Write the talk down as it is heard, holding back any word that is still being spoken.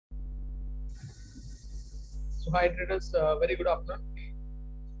So hi traders, very good afternoon.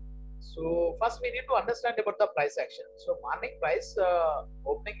 So first we need to understand about the price action. So morning price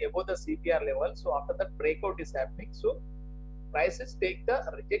opening above the CPR level. So after that breakout is happening. So prices take the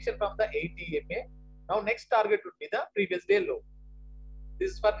rejection from the 80 EMA. Now next target would be the previous day low.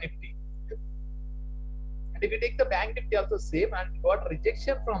 This is for Nifty. And if you take the bank Nifty also same and got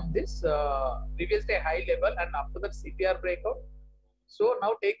rejection from this previous day high level and after that CPR breakout. So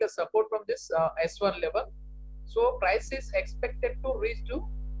now take the support from this S1 level. So price is expected to reach to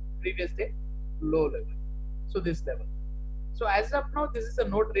previous day low level. So this level. So as of now, this is a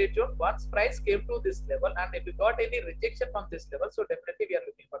no trade zone. Once price came to this level, and if we got any rejection from this level, so definitely we are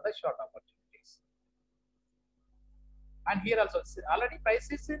looking for the short opportunities. And here also already price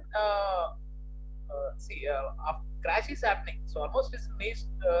is in crash is happening. So almost is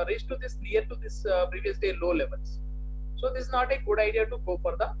reached to this near to this previous day low levels. So this is not a good idea to go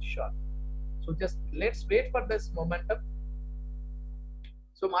for the short. So just let's wait for this momentum.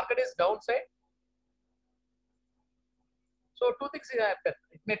 So market is downside. So two things will happen.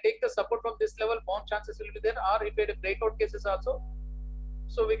 It may take the support from this level, bounce chances will be there, or if it breakout cases also.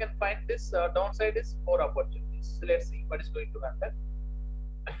 So we can find this downside is more opportunities. So let's see what is going to happen.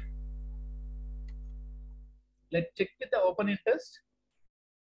 Let's check with the open interest.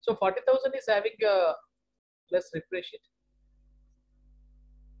 So 40,000 is having let's refresh it.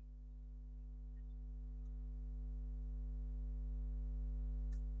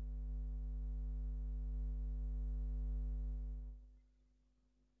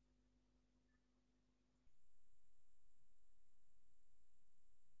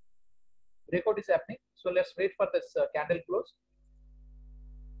 Breakout is happening. So let's wait for this candle close.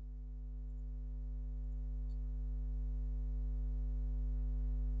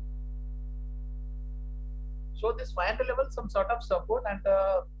 So this 500 level, some sort of support and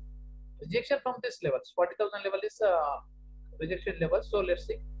rejection from this levels. 40,000 level is rejection level. So let's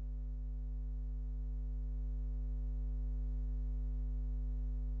see.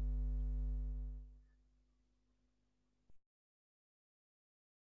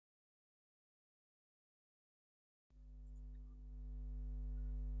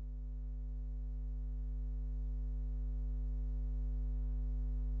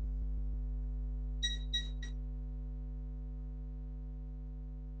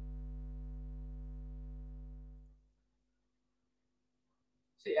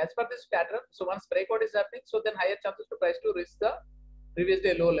 See, as per this pattern, so once breakout is happening, so then higher chances to price to reach the previous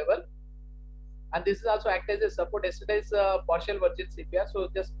day low level. And this is also act as a support. Yesterday's partial virgin CPR. So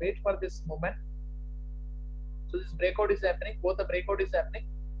just wait for this moment. So this breakout is happening. Both the breakout is happening.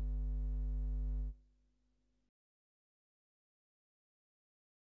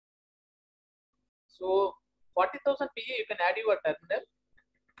 So 40,000 PE, you can add your terminal.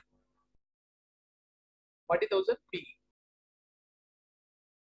 40,000 PE.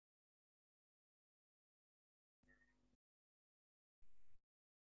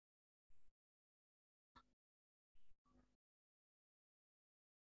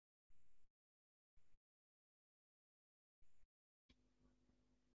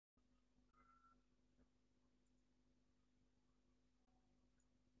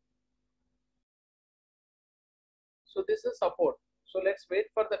 So this is support. So let's wait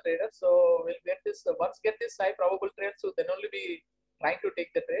for the trader. So we'll get this once get this high probable trade. So then only we trying to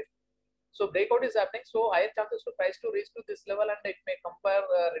take the trade. So breakout is happening. So higher chances to price to reach to this level and it may compare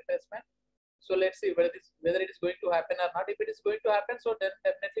retracement. So let's see whether it is going to happen or not. If it is going to happen, so then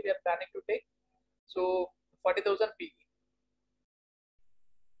definitely we are planning to take. So 40,000 PE.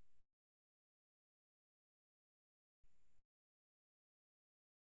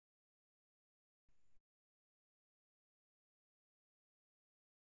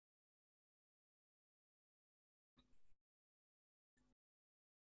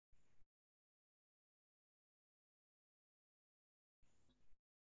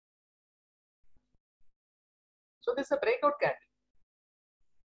 So this is a breakout candle.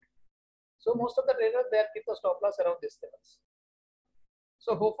 So most of the traders they keep the stop loss around these levels.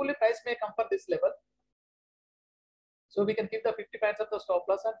 So hopefully price may come for this level. So we can keep the 50 points of the stop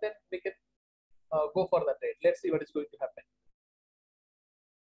loss and then we can go for the trade. Let's see what is going to happen.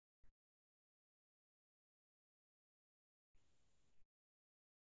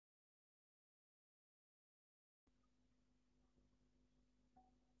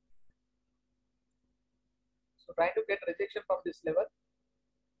 So trying to get rejection from this level.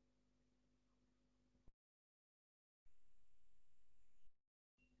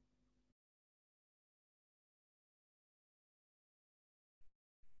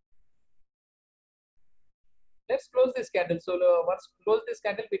 Let's close this candle. So once close this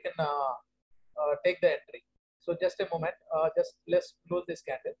candle, we can take the entry. So just a moment, just let's close this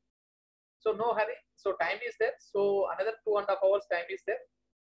candle. So no hurry. So time is there. So another 2.5 hours time is there.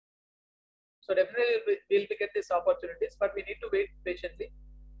 So definitely we'll get these opportunities, but we need to wait patiently.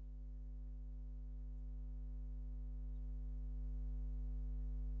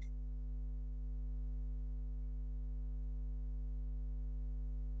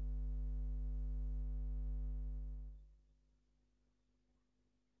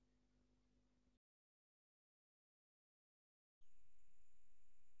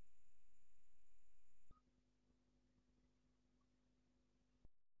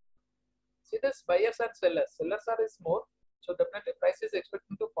 See this buyers and sellers. Sellers are is more. So definitely price is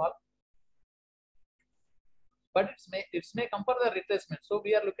expecting to fall. But it may come for the retracement. So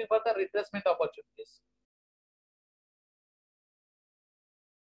we are looking for the retracement opportunities.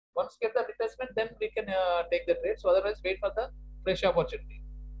 Once get the retracement, then we can take the trade. So otherwise, wait for the fresh opportunity.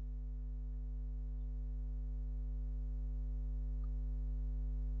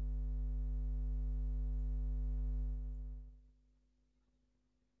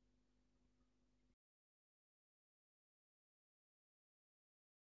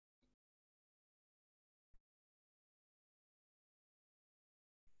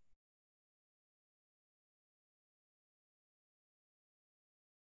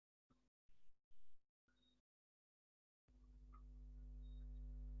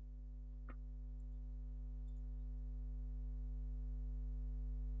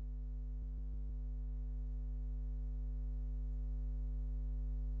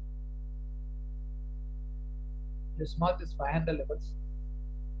 This mark is 500 levels.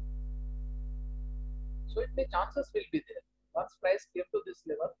 So the chances will be there. Once price came to this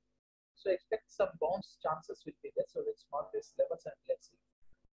level, so expect some bounce chances will be there. So let's mark these levels and let's see.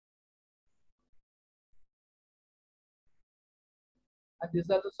 And these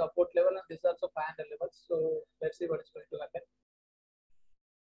are the support level and these are also 500 levels. So let's see what is going to happen.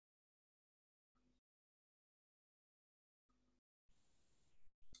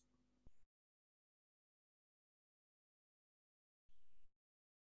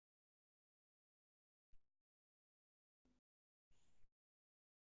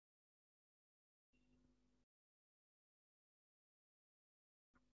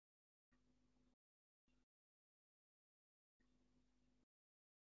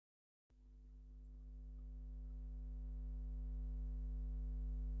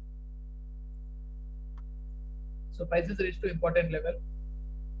 So prices reach to important level.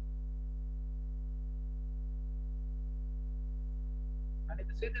 And if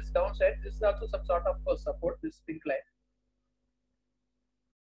you see this downside, this is also some sort of support, this pink line.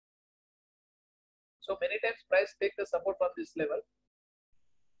 So many times price take the support from this level.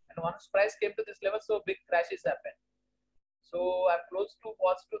 And once price came to this level, so big crashes happen. So I'm close to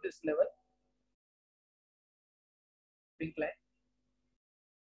watch to this level, pink line.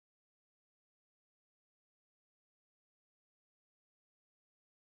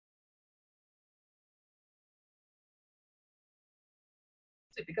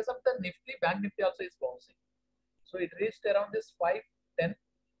 See, because of the Nifty, Bank Nifty also is bouncing. So it reached around this 510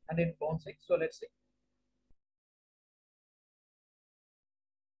 and it bouncing. So let's see.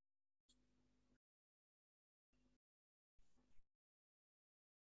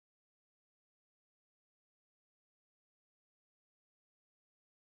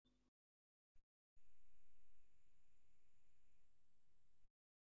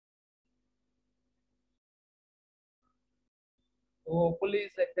 So hopefully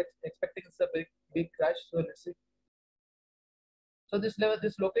is expecting a big crash. So let's see. So this level,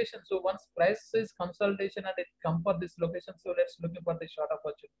 this location. So once price is consolidation and it come for this location, so let's looking for the short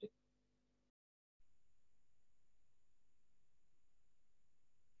opportunity.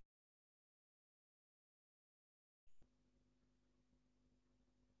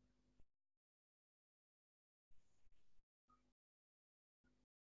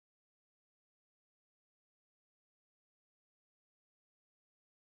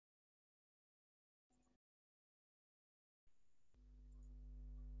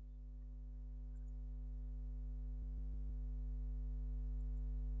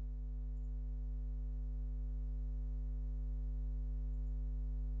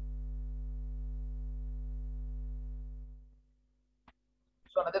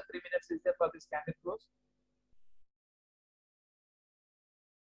 So another 3 minutes is there for this candle close.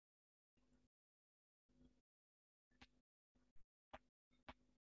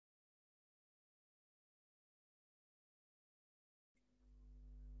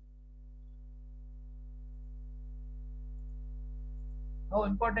 Now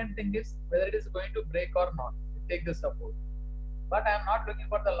important thing is whether it is going to break or not. Take the support. but I am not looking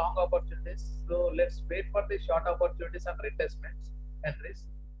for the long opportunities. So let's wait for the short opportunities and retestments entries.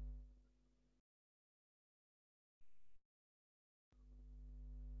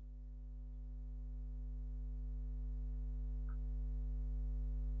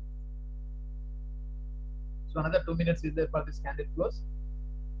 So another 2 minutes is there for this candle close.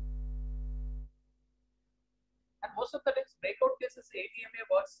 And most of the times breakout cases ATMA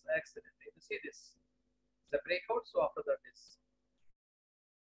works excellently. You see this. The breakout, so after that is.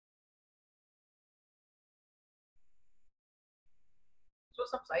 So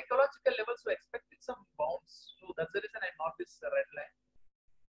some psychological levels, so expecting some bounce. So that's the reason I marked this red line.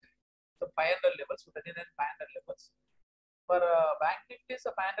 The 500 levels, so 39 500 levels. For bank nifties,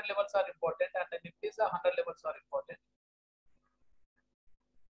 the 500 levels are important, and the nifties, the 100 levels are important.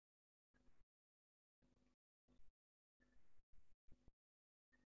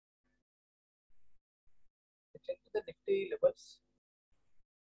 Check the nifty levels.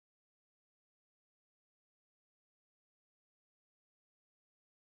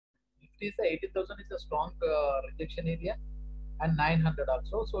 Nifty is the 18,000 is a strong rejection area, and 900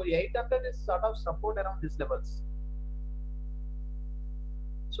 also. So 800 is sort of support around these levels.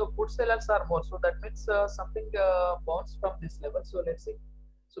 So put sellers are more. So that means something bounced from this level. So let's see.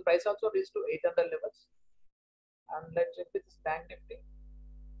 So price also reached to 800 levels. And let's check this bank nifty.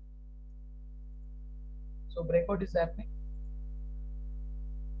 So breakout is happening.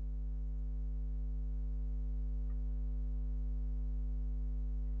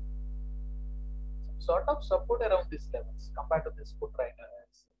 Some sort of support around these levels compared to this put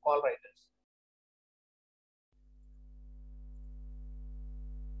writers, call writers.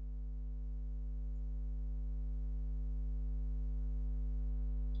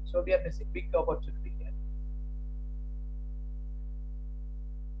 So we are missing big opportunity here.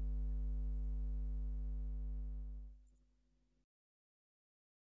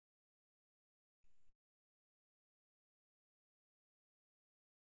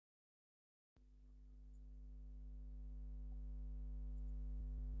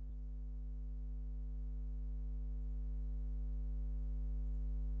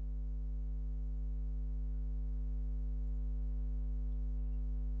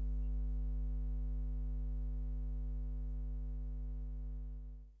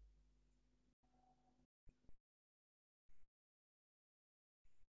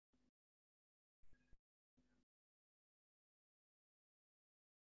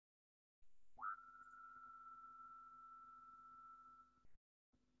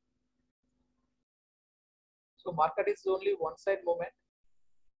 So market is only one side movement.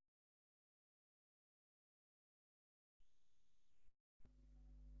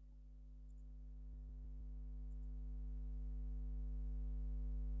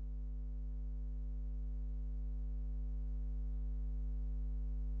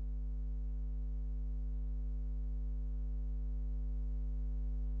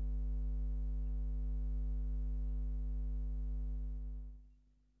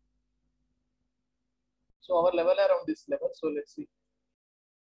 So our level around this level. So let's see.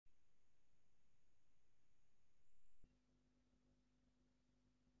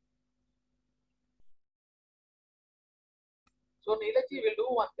 So Neelaji will do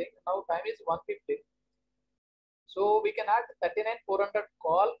one thing. Now time is 1:50. So we can add 39 400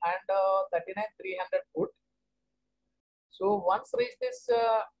 call and 39 300 put. So once reach this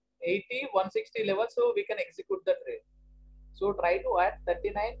 80 160 level, so we can execute the trade. So try to add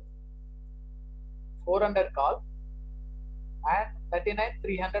 39 400 call and 39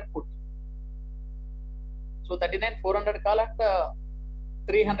 300 put. So 39 400 call and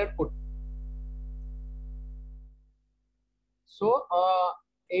 300 put. So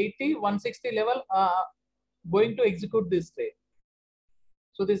 80 160 level going to execute this trade.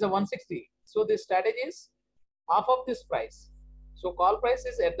 So this is a 160. So this strategy is half of this price. So call price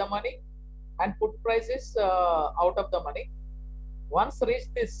is at the money and put price is out of the money. Once reach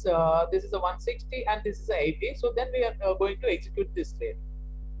this, this is a 160 and this is a 80. So then we are going to execute this trade.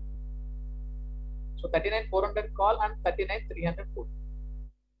 So 39 400 call and 39 300 put.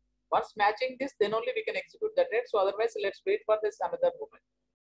 Once matching this, then only we can execute the trade. So otherwise, let's wait for this another movement.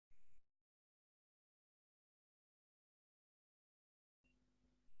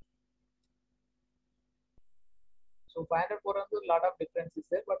 So 500 400 lot of difference is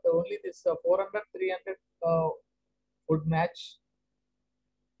there, but only this 400 300 would match.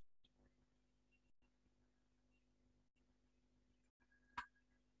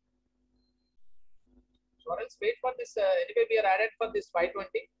 So let's wait for this. Anyway, we are added for this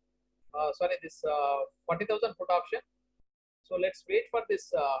 520. Sorry, this 40,000 put option. So let's wait for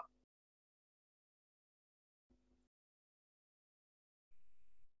this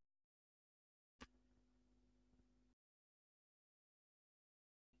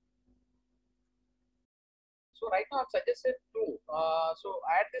So right now I've suggested two. So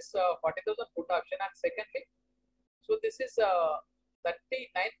add this 40,000 put option, and secondly, so this is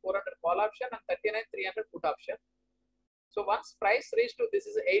 39,400 call option and 39,300 put option. So once price reach to this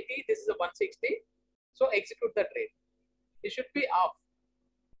is 80, this is a 160. So execute the trade. It should be off.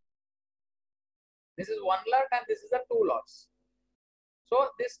 This is one lot and this is a two lots.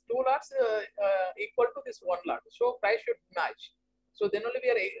 So this two lots equal to this one lot. So price should match. So then only we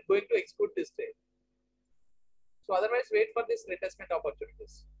are going to execute this trade. So otherwise wait for this retracement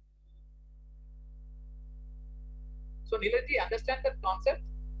opportunities. So Nilesh, understand that concept?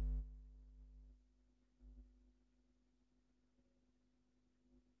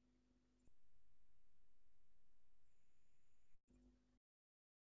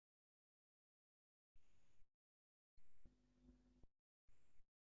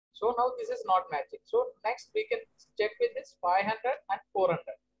 So now this is not matching. So next we can check with this 500 and 400.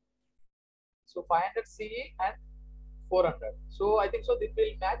 So 500 CE and 400. So I think so this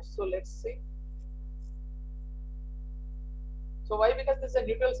will match. So let's see. So why? Because this is a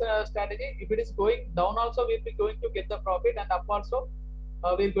neutral strategy. If it is going down also, we'll be going to get the profit, and up also,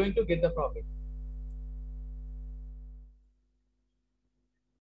 we're going to get the profit.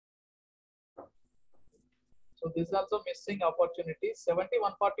 So this is also missing opportunity. 70,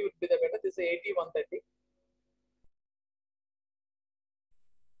 140 would be the better. This is 80, 130.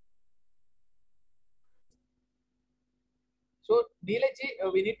 So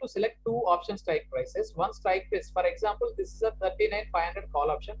Neelaji, we need to select two option strike prices. One strike price, for example, this is a 39,500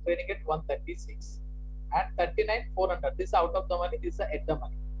 call option trading at 136 and 39,400. This is out of the money. This is at the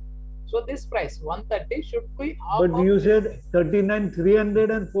money. So this price 130 should be. But you said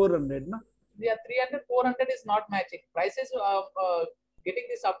 39,300 and 400, na? Yeah, 300, 400 is not matching. Price is getting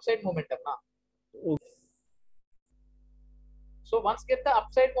this upside momentum, na? Okay. So once get the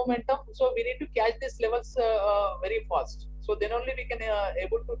upside momentum, so we need to catch these levels very fast. So then only we can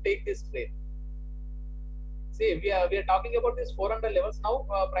able to take this trade. See, we are talking about this 400 levels now.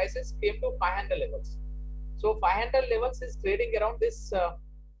 Prices came to 500 levels. So 500 levels is trading around this.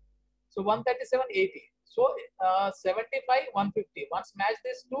 So 137.80. So 75, 150. Once match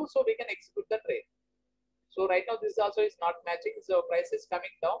this two, so we can execute the trade. So right now this also is not matching. So price is coming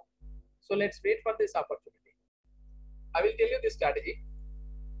down. So let's wait for this opportunity. I will tell you this strategy.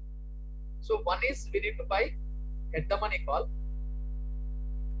 So one is we need to buy at the money call,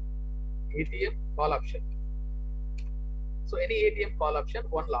 ATM call option. So any ATM call option,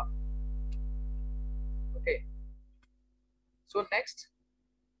 one lot. Okay. So next,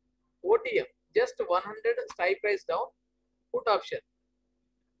 OTM, just 100 strike price down, put option.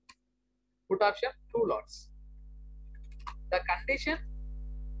 Put option, two lots. The condition,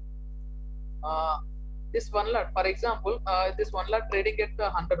 this one lot, for example, this one lot trading at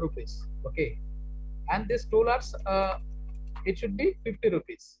 100 rupees. Okay. And this two lots, it should be 50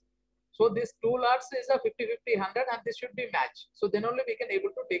 rupees. So this two lots is a 50, 50, 100, and this should be matched. So then only we can able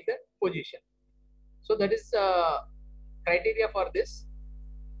to take the position. So that is criteria for this.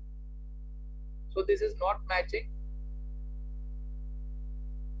 So this is not matching.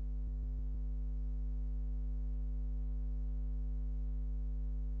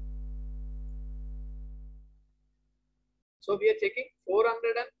 So we are checking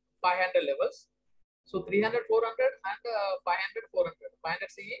 400 and 500 levels. So 300, 400 and 500, 400.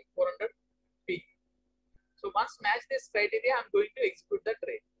 500 CE, 400 P. So once match this criteria, I'm going to execute the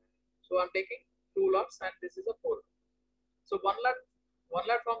trade. So I'm taking two lots and this is a 4. So one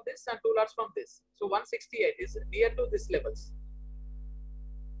lot from this and two lots from this. So 168 is near to this levels.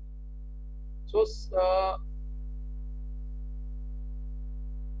 So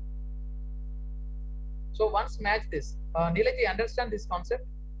so once match this, Neelaji, understand this concept?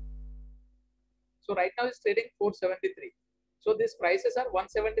 So right now it's trading 473. So these prices are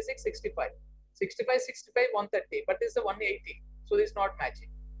 176, 65, 65, 65, 130, but this is a 180. So this is not matching.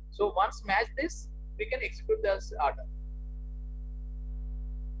 So once match this, we can execute this order.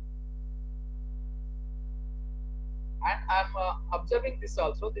 And I'm observing this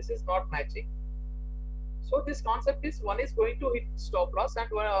also. This is not matching. So this concept is one is going to hit stop loss and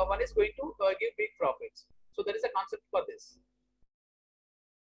one is going to give big profits. So there is a concept for this.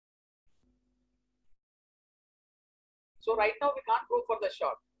 So right now we can't go for the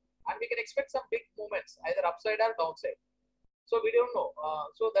short, and we can expect some big movements either upside or downside. So we don't know.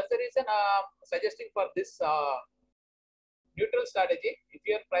 So that's the reason suggesting for this neutral strategy. If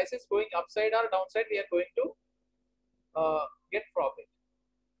your price is going upside or downside, we are going to get profit.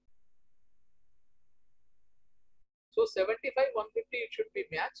 So 75, 150 it should be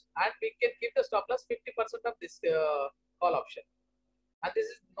matched, and we can keep the stop loss 50% of this call option. And this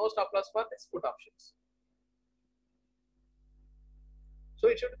is no stop loss for this put options. So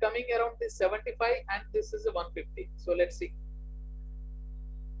it should coming around this 75 and this is a 150. So let's see.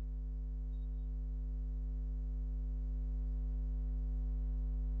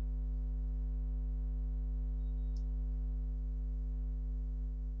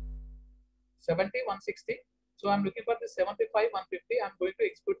 $70,160. So I'm looking for the 75, 150. I'm going to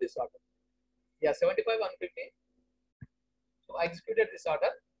execute this order. Yeah, 75, 150. So I executed this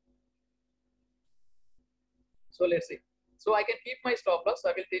order. So let's see. So I can keep my stop loss. I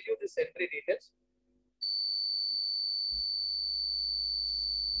will tell you this entry details.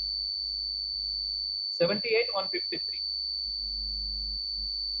 $78,153.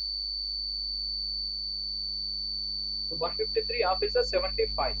 So 153 off is a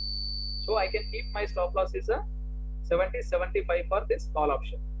 75. So I can keep my stop loss is a 70, 75 for this call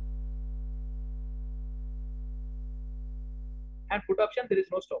option. And put option, there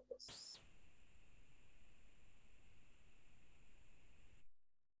is no stop loss.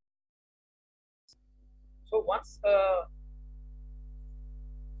 So once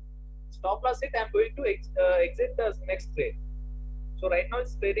stop loss hit, I'm going to exit the next trade. So right now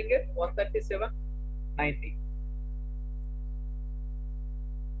it's trading at 137.90.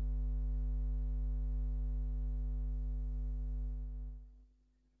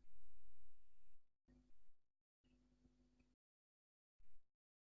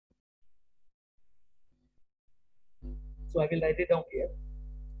 So I will write it down here.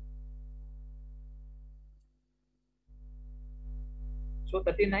 So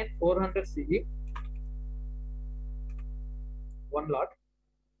 39,400 CE, one lot,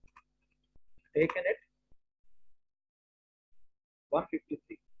 taken at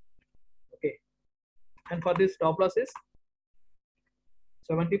 153. Okay. And for this stop loss is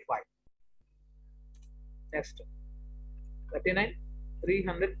 75. Next,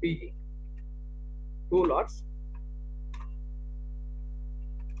 39,300 PE, two lots,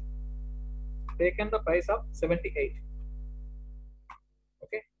 taken the price of 78.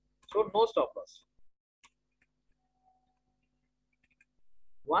 Okay. So no stop loss.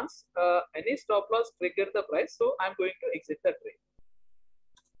 Once any stop loss trigger the price, so I'm going to exit the trade.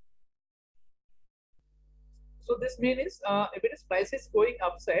 So this means if it is price is going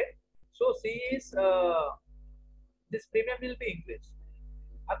upside, so C is this premium will be increased.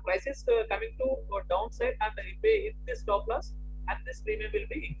 Our price is coming to downside, and if we hit this stop loss, and this premium will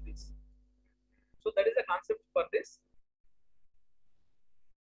be increased. So that is the concept for this.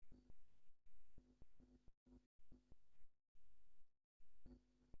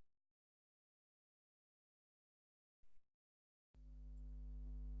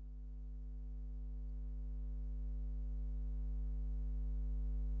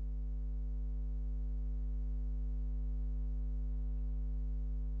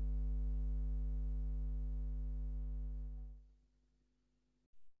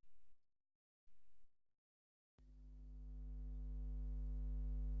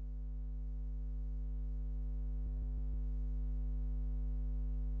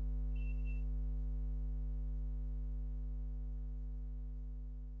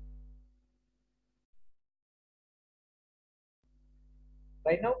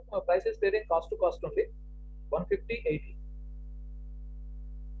 Right now, price is trading cost to cost only 150.80.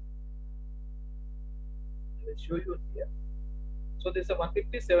 I will show you here. So this is a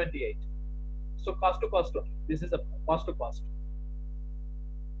 150.78. So cost to cost only. This is a cost to cost.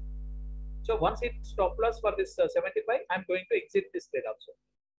 So once it stop loss for this 75, I'm going to exit this trade also.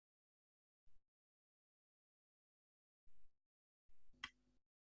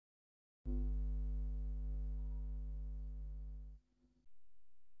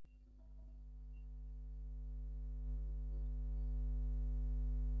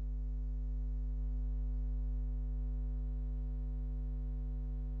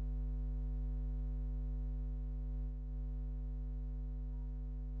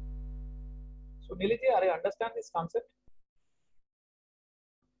 So Niliji, are you understand this concept?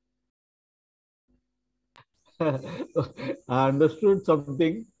 I understood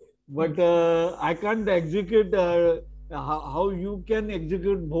something, but I can't execute. How you can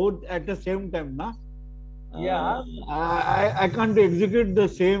execute both at the same time, na? Yeah. I can't execute the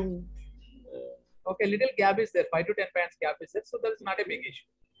same. Okay, little gap is there, 5 to 10 points gap is there. So that is not a big issue.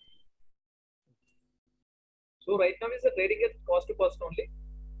 So right now is the trading at cost to cost only.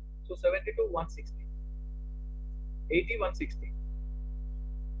 So 72, 160, 80, 160.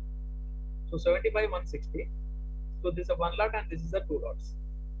 So 75, 160. So this is a one lot and this is a two lots.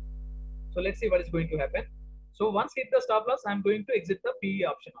 So let's see what is going to happen. So once hit the stop loss, I'm going to exit the PE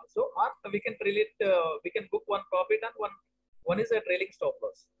option also, or we can relate, we can book one profit and one is a trailing stop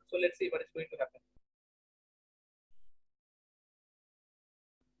loss. So let's see what is going to happen.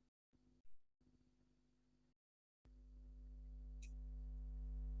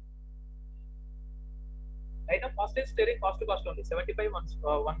 First is trading cost to cost only 75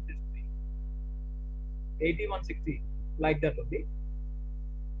 150 80 160 like that only.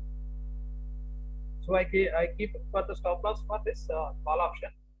 So I keep for the stop loss for this call option.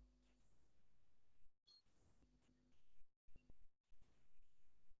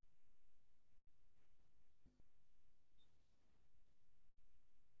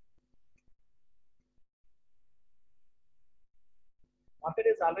 Market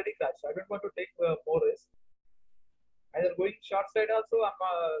is already crashed. I don't want to take more risk. Either going short side also, I'm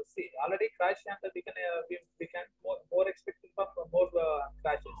see already crashed, and we can more expecting for more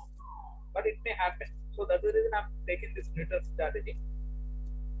crashes, but it may happen. So that's the reason I'm taking this neutral strategy.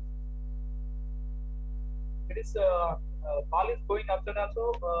 It is call is going upside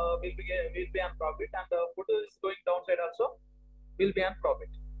also, will be on profit, and put is going downside also, will be on profit.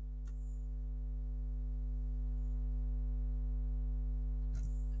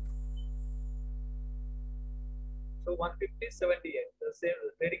 So 150.78, the same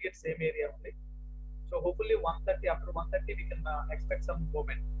trading at same area only. So hopefully 130, after 130 we can expect some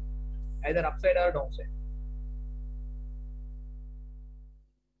movement, either upside or downside.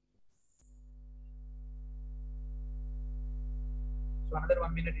 So another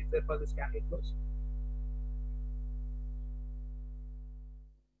 1 minute is there for this candle close.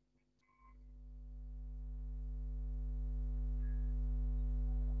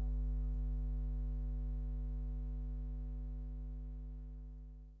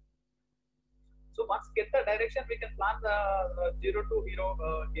 So once get the direction, we can plan the 0 to hero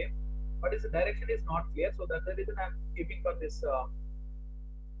game. But the direction is not clear, so that's the reason I'm keeping for this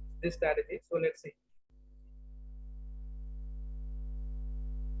this strategy. So let's see.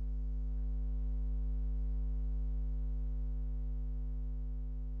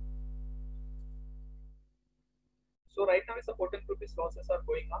 So right now, the 14 rupees losses are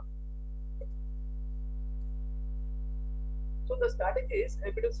going on. So the strategy is,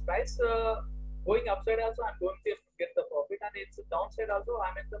 if it is price going upside also, I'm going to get the profit, and it's downside also,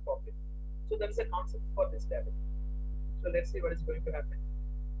 I'm in the profit. So there is a concept for this strategy. So let's see what is going to happen.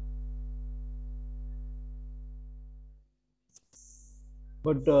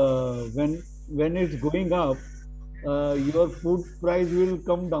 But when it's going up, your food price will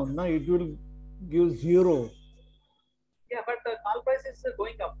come down. Now it will give zero. Yeah, but the call price is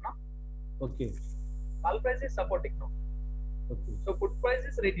going up now. Okay. Call price is supporting now. Okay. So put price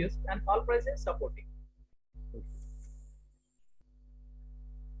is reduced and call price is supporting. Okay.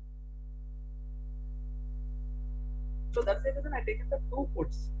 So that's the reason I taken the two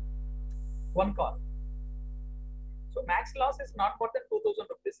puts, one call. So max loss is not more than 2000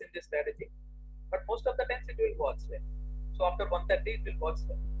 rupees in this strategy, but most of the times it will work well. So after 130 it will work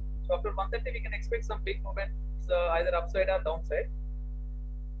well. So after 130 we can expect some big movements, either upside or downside.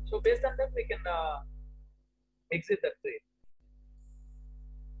 So based on that we can exit that trade.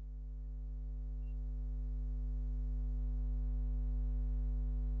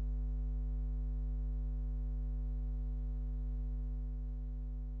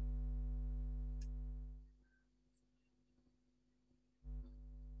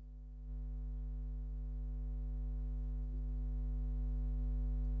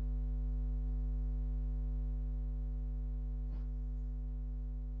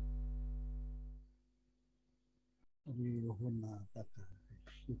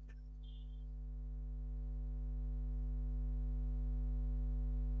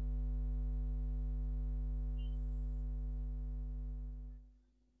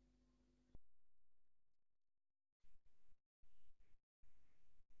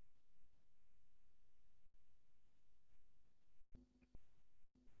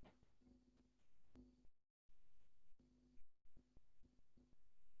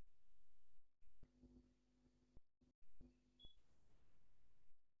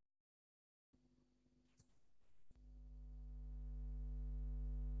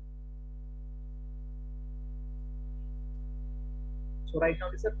 So right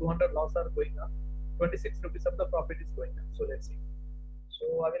now this is 200 loss are going up, 26 rupees of the profit is going up. So let's see.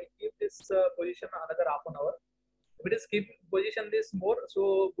 So I will keep this position another half an hour. If it is keep position this more,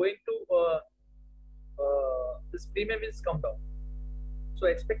 so going to this premium is come down. So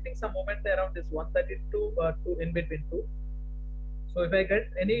expecting some moment around this 132 to in between two. So if I get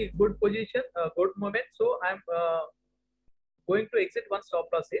any good position, good moment, so I'm going to exit one stop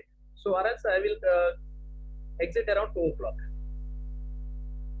loss hit. So or else I will exit around 2 o'clock.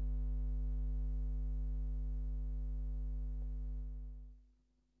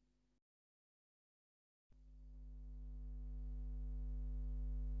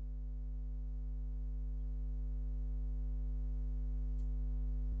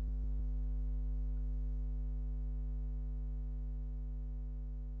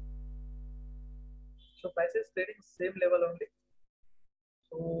 So price is trading same level only.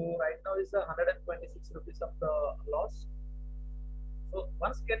 So right now is 126 rupees of the loss. So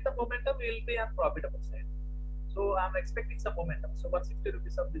once get the momentum, we will be on profitable side. So I'm expecting some momentum. So 160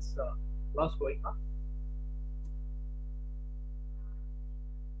 rupees of this loss going on.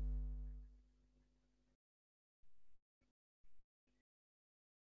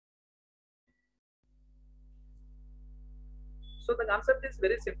 So the concept is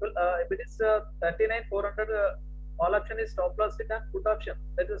very simple. If it is 39,400, all option is stop loss hit and put option.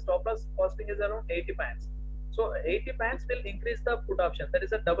 That is stop loss costing is around 80 points. So 80 points will increase the put option. That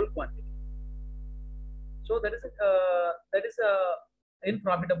is a double quantity. So that is a in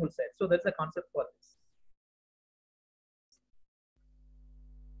profitable side. So that's a concept for this.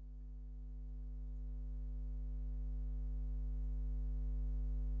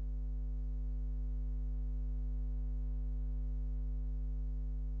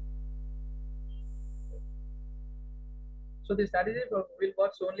 So the strategy will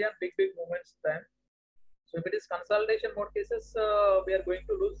work only on big movements then. So if it is consolidation mode cases, we are going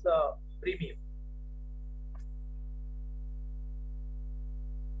to lose premium.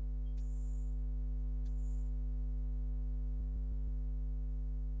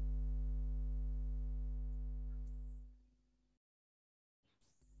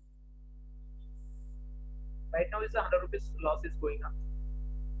 Right now is 100 rupees loss is going on.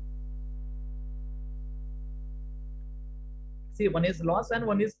 See, one is loss and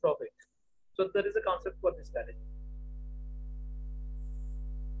one is profit. So there is a concept for this strategy.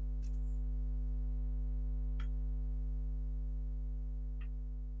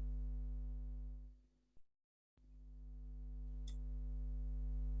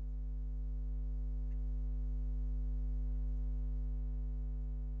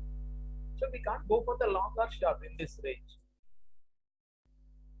 So we can't go for the long or short in this range.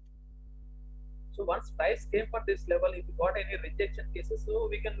 So once price came for this level, if you got any rejection cases, so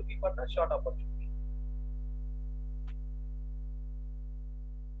we can looking for the short opportunity.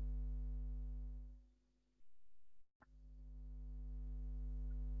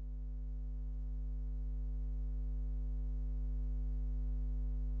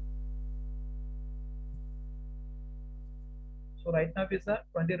 So right now is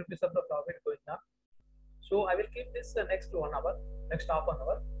 20 rupees of the profit going up. So I will keep this next 1 hour, next half an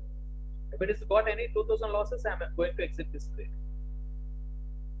hour. If it is got any 2000 losses, I am going to exit this trade.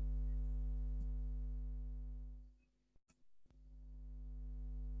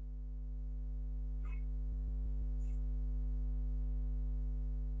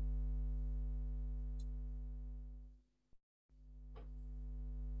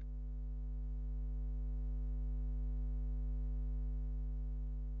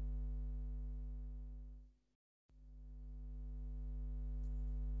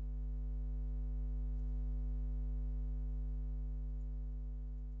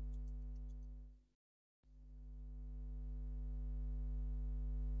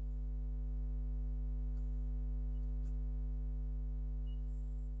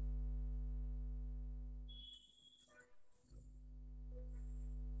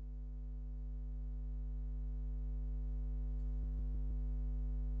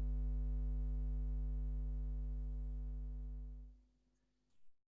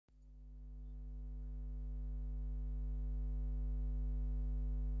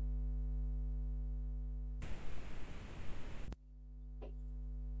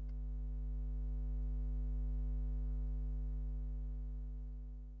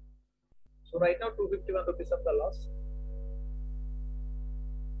 So right now 251 rupees of the loss.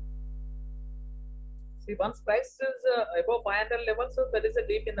 See, once price is above 500 level, so there is a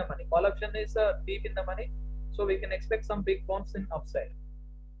deep in the money. Call option is deep in the money, so we can expect some big bounce in upside.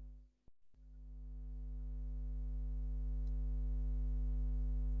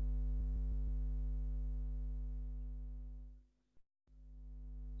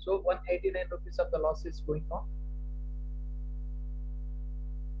 So 189 rupees of the loss is going on.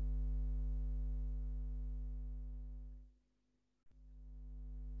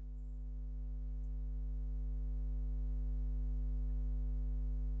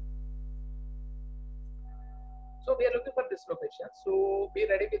 So we are looking for this location. So be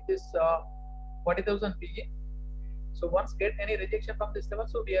ready with this 40,000 PE. So once get any rejection from this level,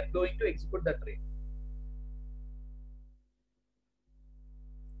 so we are going to execute the trade.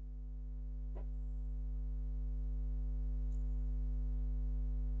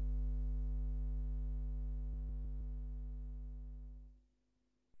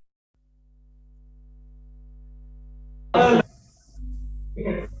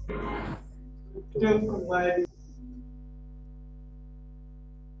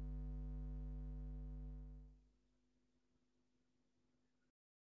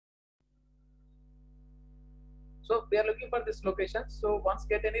 for this location. So once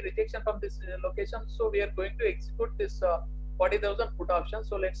get any rejection from this location, so we are going to execute this 40,000 put option.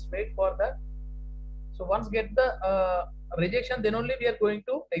 So let's wait for that. So once get the rejection, then only we are going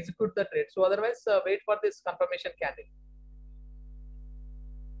to execute the trade. So otherwise, wait for this confirmation candle.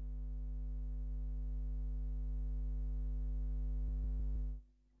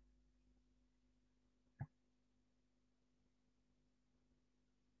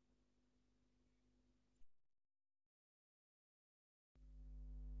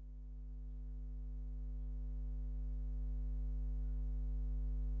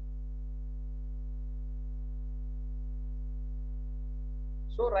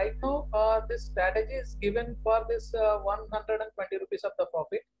 So right now, this strategy is given for this 120 rupees of the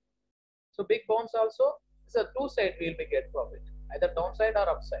profit. So big bounce also is a two side we will be get profit, either downside or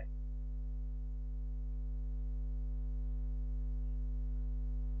upside.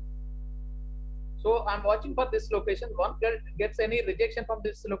 So I'm watching for this location. One gets any rejection from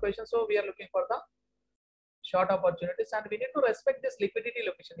this location, so we are looking for the short opportunities, and we need to respect this liquidity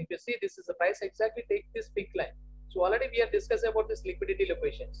location. If you see, this is the price exactly take this peak line. So already we have discussed about this liquidity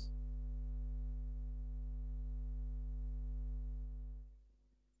locations.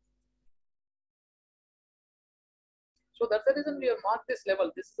 So that's the reason we have marked this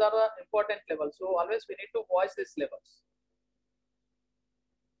level. This is our important level. So always we need to watch these levels.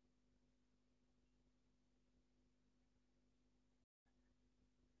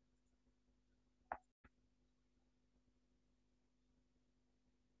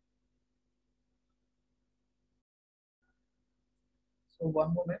 So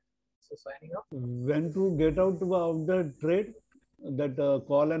one moment. So signing up. When to get out of the trade, that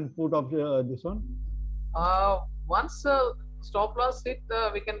call and put of this one? Once stop loss hit,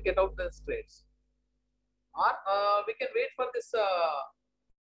 we can get out the trades, or we can wait for this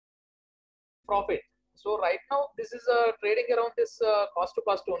profit. So right now this is trading around this cost to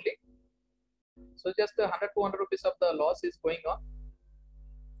cost only. So just 100-200 rupees of the loss is going on.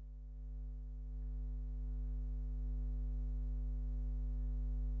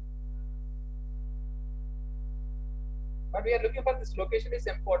 But we are looking for this location is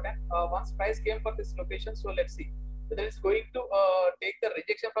important. Once price came for this location, so let's see whether it's going to take the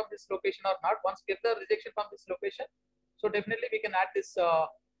rejection from this location or not. Once get the rejection from this location, so definitely we can add this.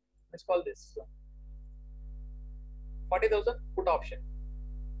 Let's call this 40,000 put option.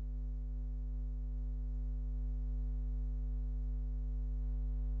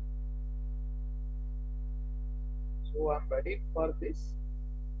 So I'm ready for this.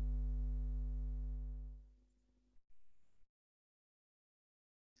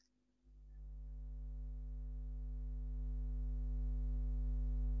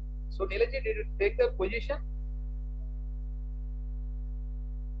 So Nilaji, did you take the position?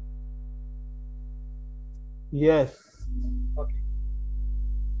 Yes. Okay.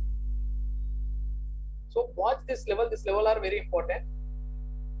 So watch this level. This level are very important.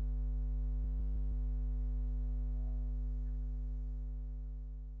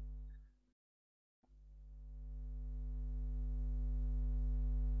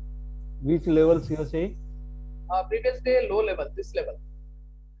 Which levels you are saying? Previous day low level. This level.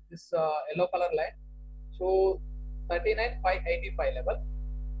 This yellow color line. So 39,585 level.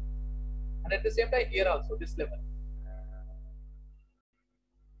 And at the same time here also this level.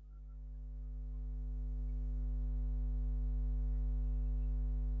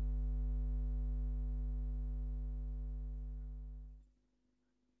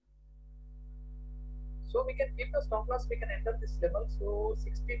 So we can keep the stop loss, we can enter this level. So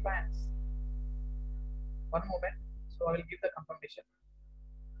 60 points. One moment. So I will give the confirmation.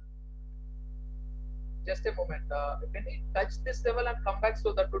 Just a moment. When we touch this level and come back,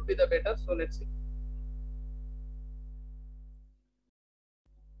 so that would be the better. So let's see.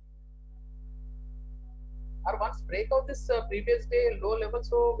 Or once break out this previous day low level,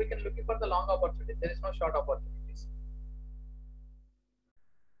 so we can looking for the long opportunity. There is no short opportunities.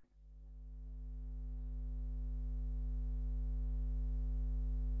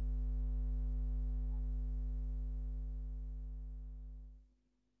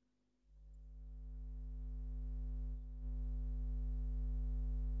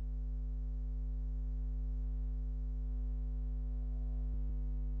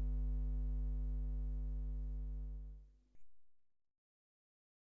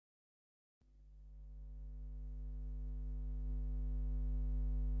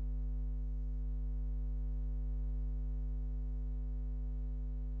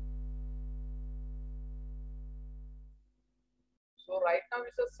 So right now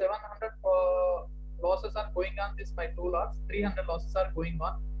it's a 700 losses are going on. This my two lots, 300 losses are going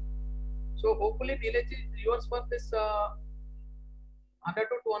on. So hopefully Nilesh, yours for this 100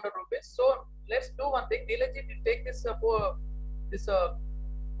 to 200 rupees. So let's do one thing. Nilesh, you take this this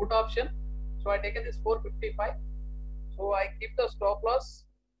put option. So I taken this 455. So I keep the stop loss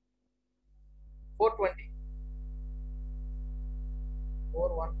 420.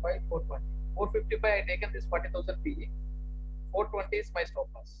 415, 420. 455 I taken this 40,000 PE. 420 is my stop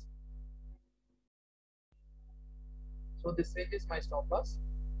loss. So this range is my stop loss.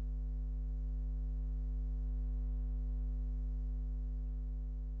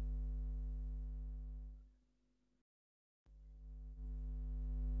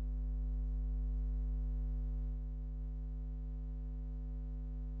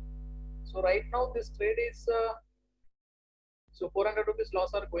 So right now this trade is so 400 rupees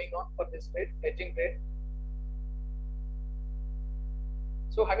loss are going on for this trade, hedging trade.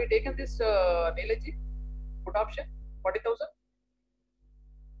 So have you taken this Nilesh put option 40,000?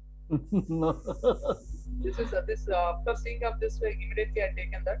 No. This is this after seeing of this immediately I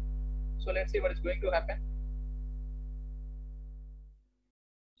taken that. So let's see what is going to happen.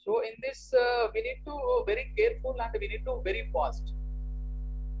 So in this we need to very careful and we need to very fast.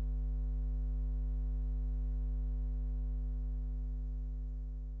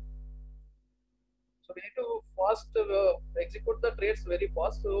 So we need to fast execute the trades very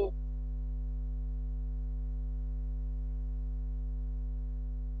fast. So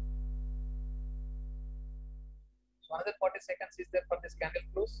another 40 seconds is there for this candle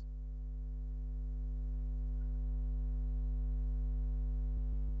close.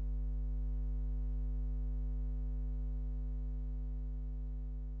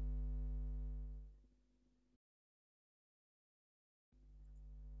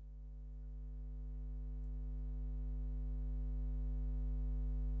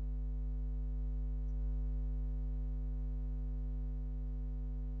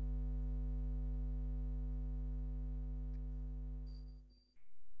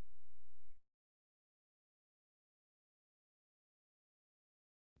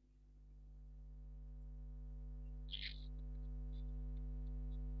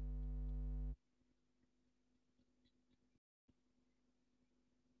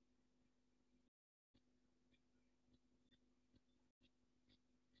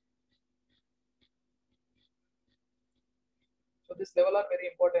 So this level are very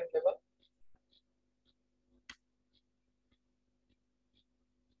important level.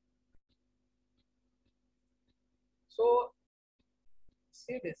 So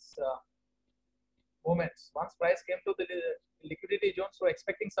see this movements. Once price came to the liquidity zone, so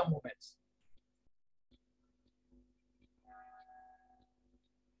expecting some movements.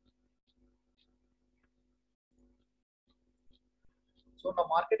 So the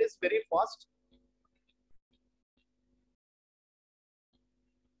market is very fast.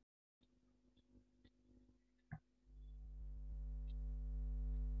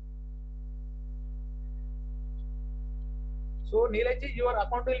 So Neelaj, your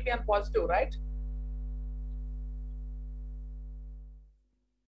account will be on positive, right?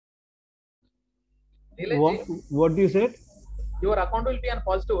 What Neelaj, what you said? your account will be on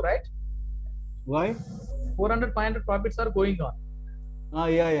positive, right? Why? 400, 500 profits are going on.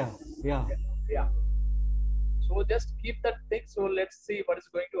 Yeah. Yeah. So just keep that thing. So let's see what is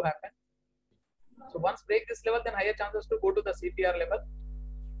going to happen. So once break this level, then higher chances to go to the CPR level.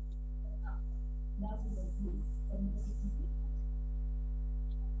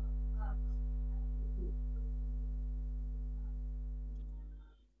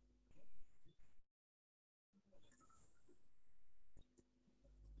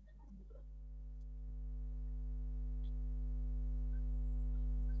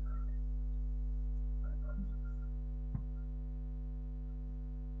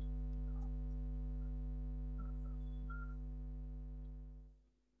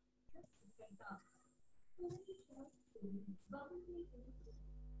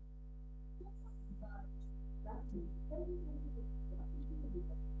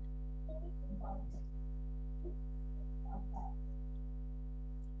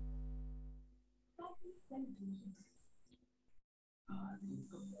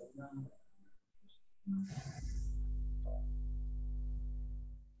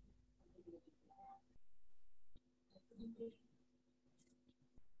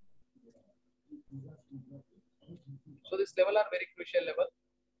 So this level are very crucial level.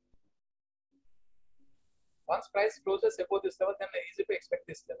 Once price closes above this level, then easy to expect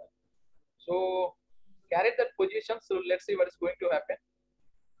this level. So carry that position. So let's see what is going to happen.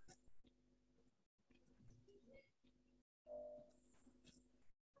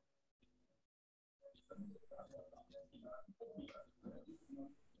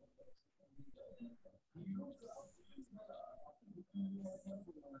 So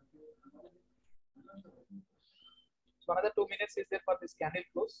another 2 minutes is there for this candle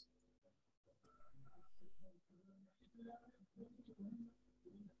close.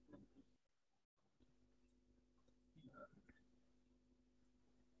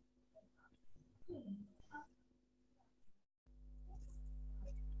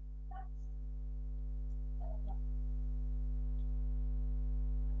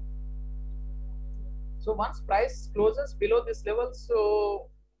 So once price closes below this level, so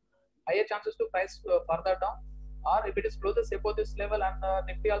higher chances to price further down, or if it is closes above this level and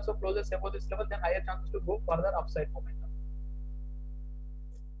Nifty also closes above this level, then higher chances to go further upside momentum.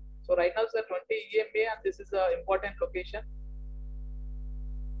 So right now it's a 20 EMA and this is an important location.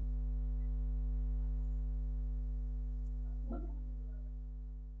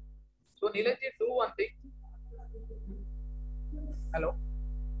 So Nilesh, do one thing. Hello.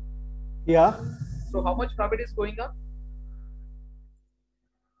 Yeah. So how much profit is going up?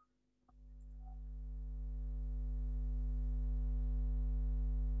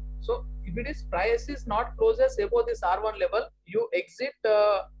 So if it is price is not closes above this R1 level, you exit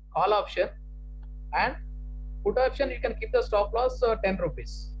call option, and put option you can keep the stop loss 10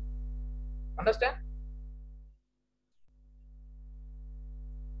 rupees. Understand?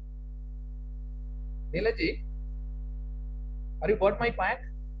 Nilesh, are you got my point?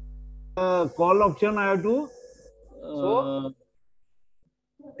 Call option I have to. So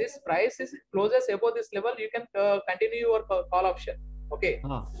this price is closes above this level, you can continue your call option. Okay.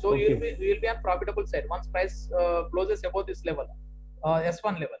 So okay. you will be on profitable side once price closes above this level,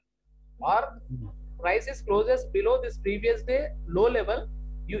 S1 level, or price is closes below this previous day low level,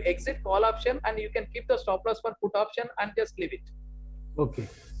 you exit call option and you can keep the stop loss for put option and just leave it. Okay.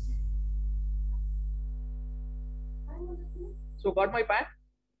 So got my point?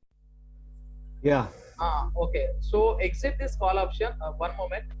 Yeah. Okay. So exit this call option. One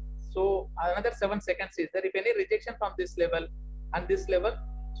moment. So another 7 seconds is there. If any rejection from this level and this level,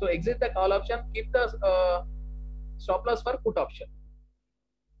 so exit the call option. Keep the stop loss for put option.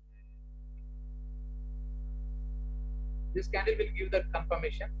 This candle will give the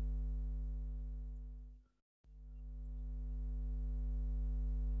confirmation.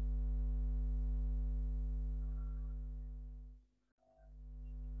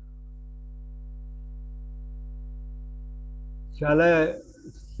 Shall I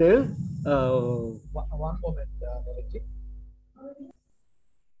sell? One moment, Nilesh.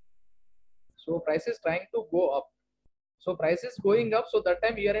 So price is trying to go up. So price is going up. So that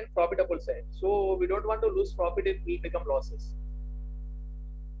time we are in profitable side. So we don't want to lose profit. It will become losses.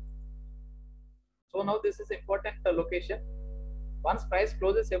 So now this is important location. Once price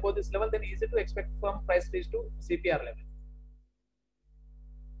closes above this level, then easy to expect from price reach to CPR level.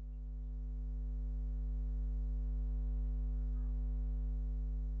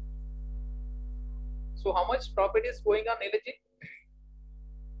 So how much profit is going on LG?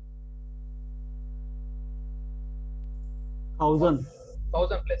 1,000.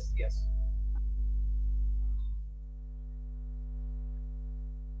 1,000 plus, yes.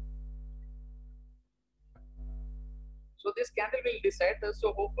 So this candle will decide.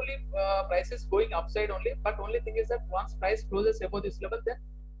 So hopefully price is going upside only. But only thing is that once price closes above this level, then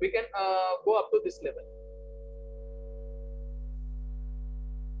we can go up to this level.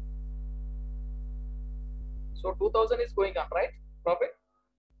 So 2,000 is going on, right? Profit.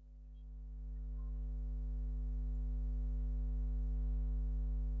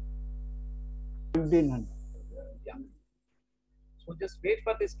 Yeah. So just wait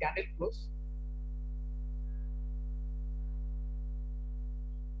for this candle close.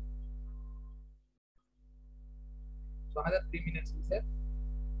 So another 3 minutes is there.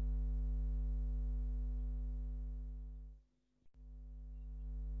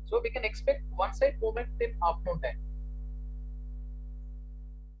 So we can expect one side movement in afternoon time.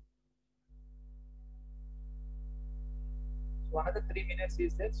 So another 3 minutes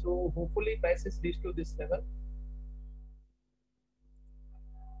is there. So hopefully prices reach to this level.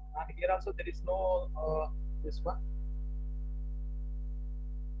 And here also there is no this one.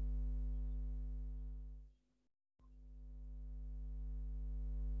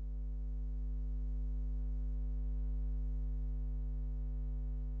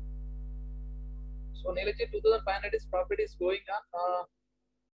 So Nilesh, 2,500 is profit is going on.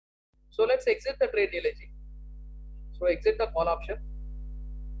 So let's exit the trade, Nilesh. So exit the call option.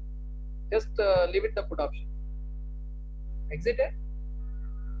 Just leave it the put option. Exit it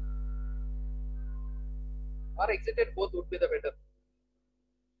or exited, both would be the better.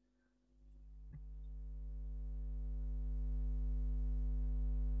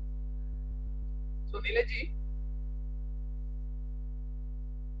 So Nilesh,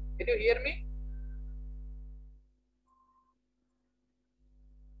 Can you hear me?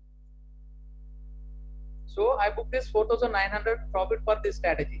 So I booked this 4,900 profit for this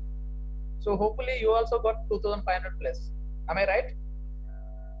strategy. So hopefully you also got 2,500 plus. Am I right?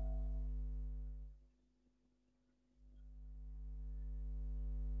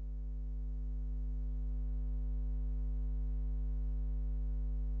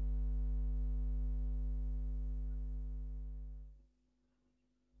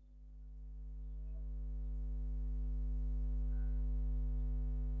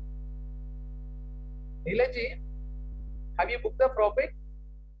 Nileji, have you booked the profit?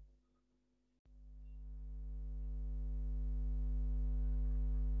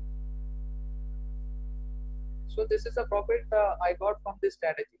 So this is a profit I got from this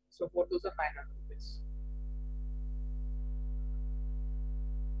strategy. So 4,900 rupees.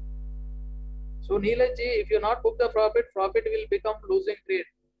 So Neelaj ji, if you not book the profit, profit will become losing trade.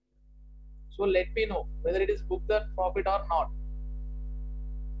 So let me know whether it is booked the profit or not.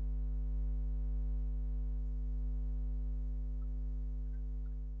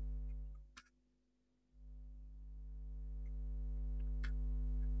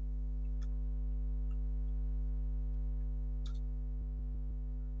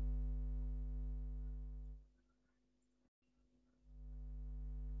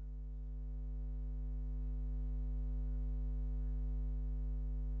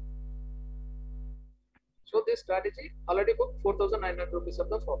 So this strategy already booked 4,900 rupees of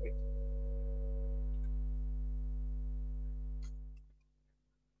the profit.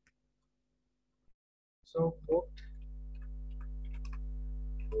 So booked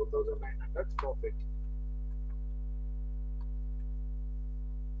 4,900 profit.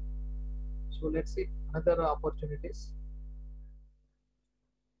 So let's see another opportunities.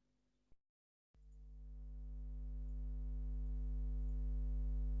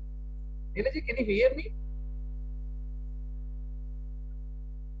 Neelaj ji, can you hear me?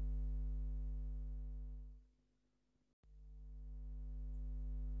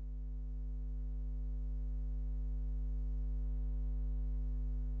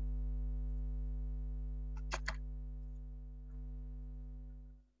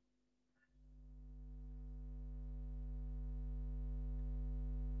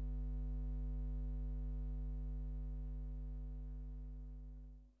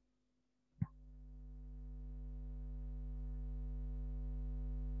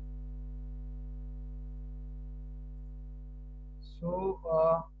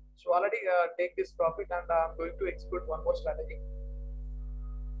 So already take this profit and I'm going to execute one more strategy.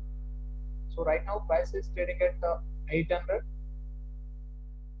 So right now price is trading at 800.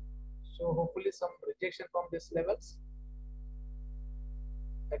 So hopefully some rejection from these levels.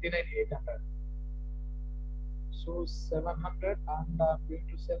 39,800. So 700 and I'm going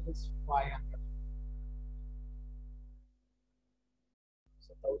to sell this 500.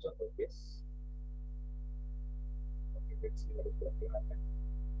 So 1,000 rupees. Okay, let's see what is going to happen.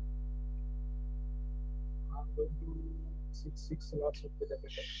 I'm going to 6 lots of the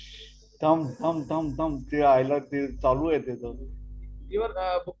debit. थांब ते आयला ते चालू आहे त्याचं. Your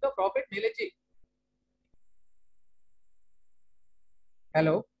book the profit, Neelaj ji.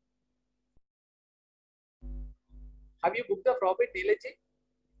 Hello. Have you booked the profit, Neelaj ji?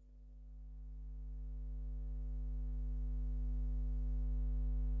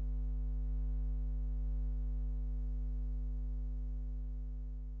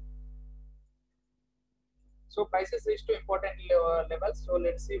 So prices reach to important levels. So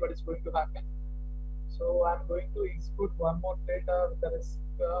let's see what is going to happen. So I'm going to execute one more trade with the risk.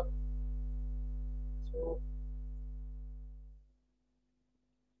 So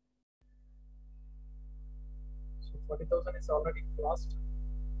 40,000 is already crossed.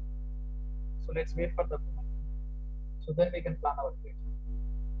 So let's wait for the moment. So then we can plan our trade.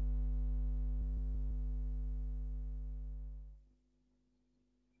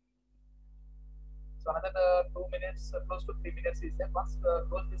 So another 2 minutes, close to 3 minutes is there. Once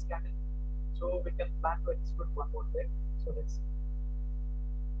close this candle, so we can plan to execute one more trade. So let's see.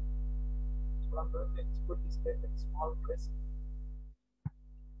 So I'm going to execute this trade with small risk.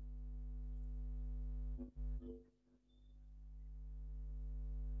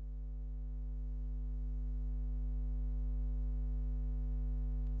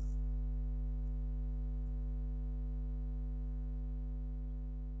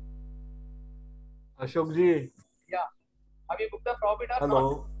 Ashok ji. Yeah. Have you booked the profit or Hello.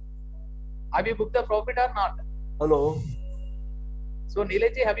 not? Have you booked the profit or not? Hello. So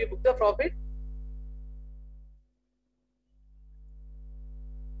Neelaj ji, have you booked the profit?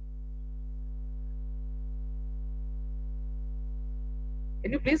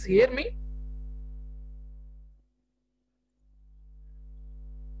 Can you please hear me?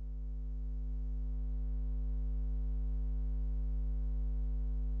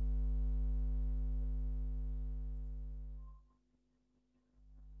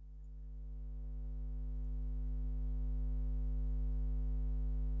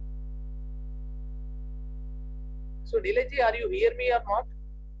 So Nileji, are you hear me or not?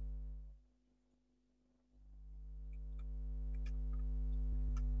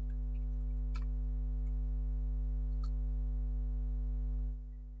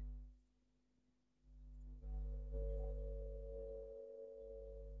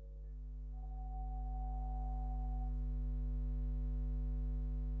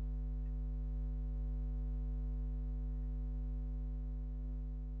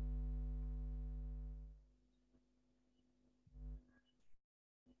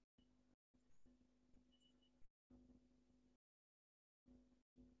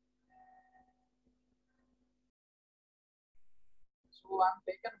 So I'm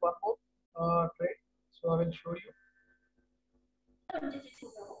taken one more trade. So I will show you.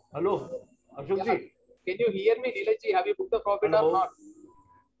 Hello, Ashok Yeah. ji. Can you hear me, Nileji? Have you booked the profit Hello. or not?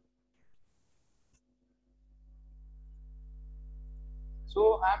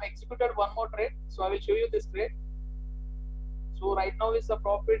 So I'm executed one more trade. So I will show you this trade. So right now is the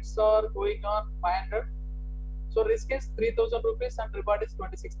profits are going on 500. So risk is 3,000 rupees and reward is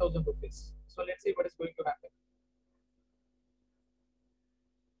 26,000 rupees. So let's see what is going to happen.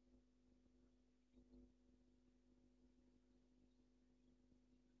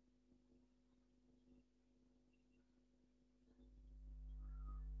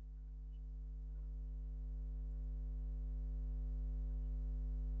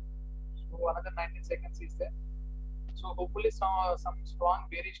 So another 19 seconds is there. So hopefully some strong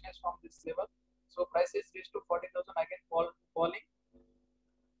bearishness from this level. So price is reached to 40,000 again falling.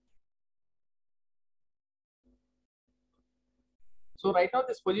 So right now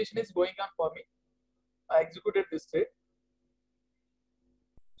this position is going on for me. I executed this trade.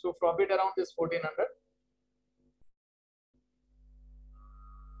 So profit around this 1400.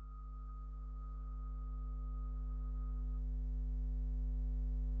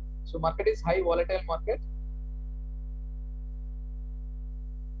 So market is high volatile market.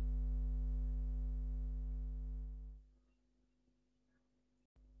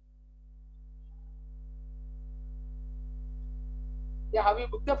 Yeah, have you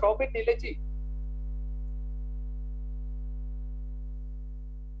booked the profit, Nileji?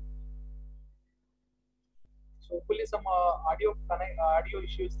 So hopefully some audio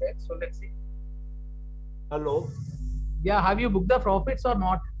issues there. So let's see. Hello. Yeah, have you booked the profits or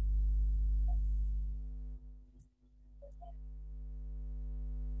not?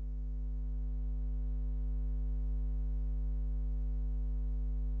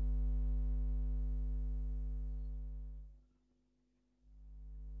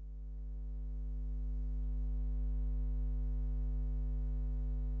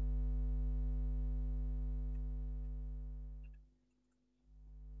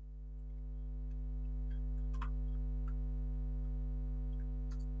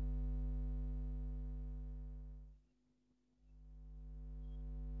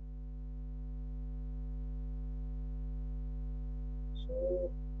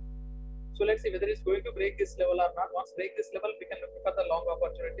 So, so let's see whether it's going to break this level or not. Once break this level, we can look for the long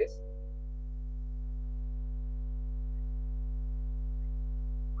opportunities.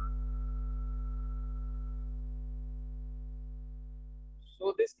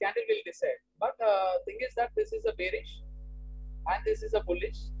 So this candle will decide. But thing is that this is a bearish and this is a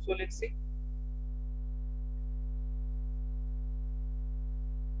bullish. So let's see.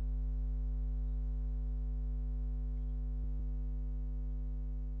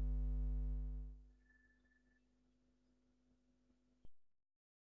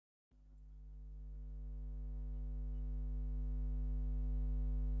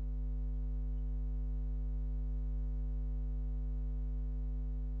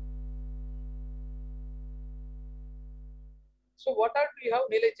 So what are do you have,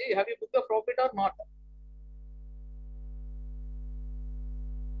 Nileji? Have you booked the profit or not?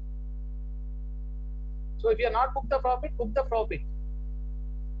 So if you are not booked the profit, book the profit.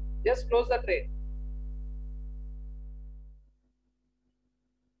 Just close the trade.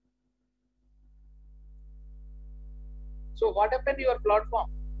 So what happened to your platform?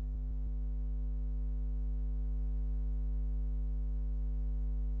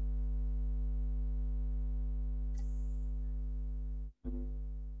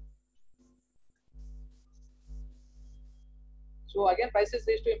 So again, prices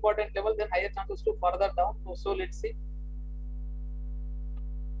reach to important level, then higher chances to further down. So let's see.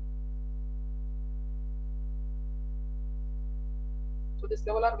 this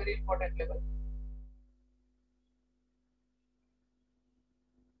level are very important level.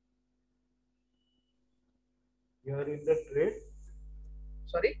 You are in the trade.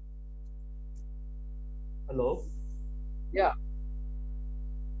 Sorry. Hello. Yeah.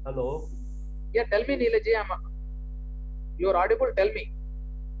 Hello. Yeah. Tell me, Neelaji. You are audible. Tell me.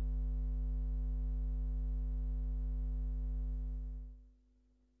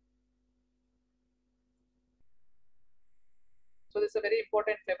 So this is a very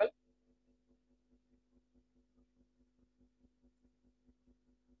important level.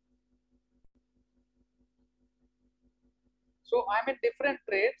 So I'm in different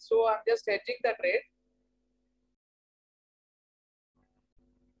trade. So I'm just hedging the trade.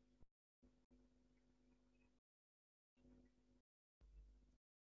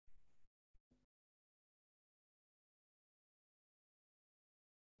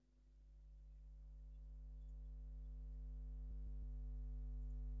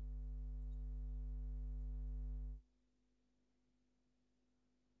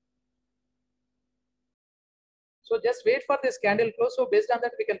 So just wait for this candle close. So based on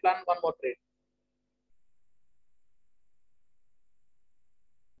that, we can plan one more trade.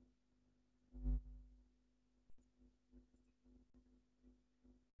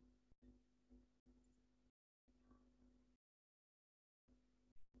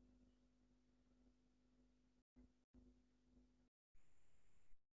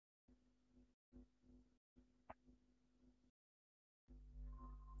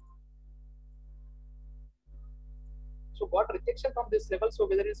 So got rejection from this level. So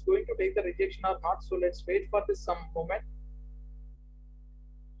whether it's going to take the rejection or not. So let's wait for this some moment.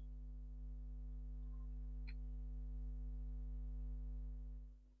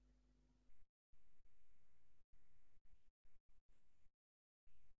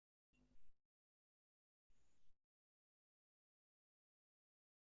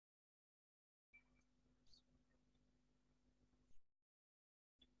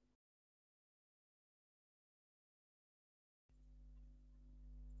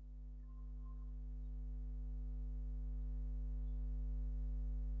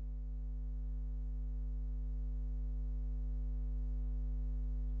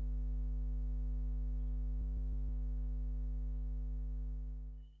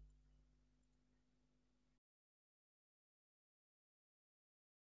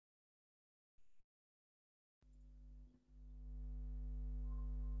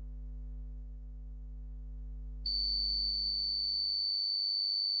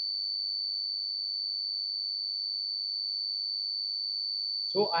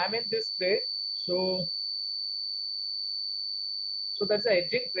 So I'm in this trade. So that's a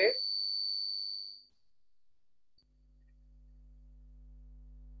hedging trade.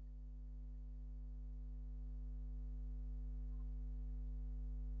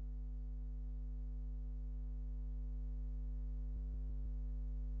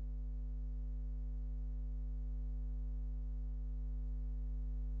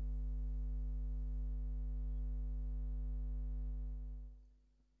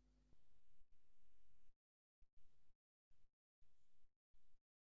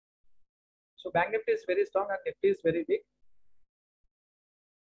 So Bank Nifty is very strong and Nifty is very weak.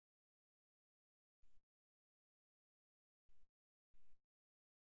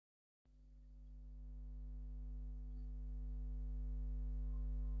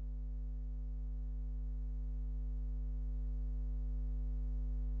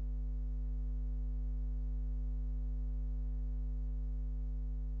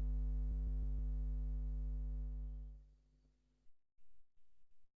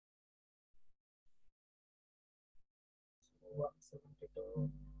 So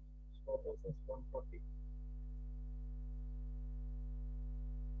 172. So this is 140.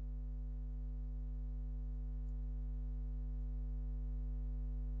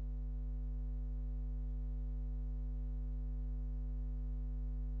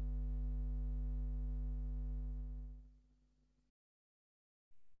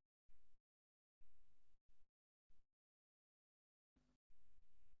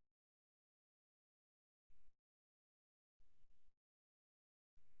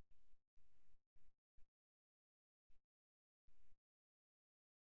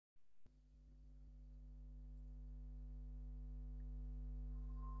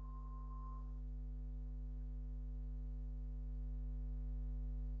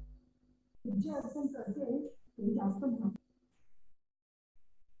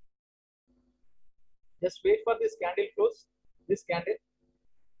 Just wait for this candle close. This candle.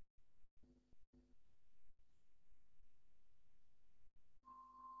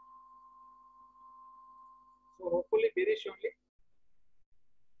 So hopefully bearish only.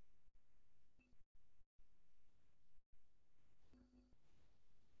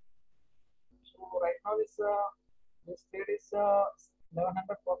 This trade is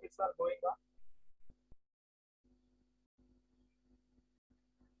 1100 profits are going on.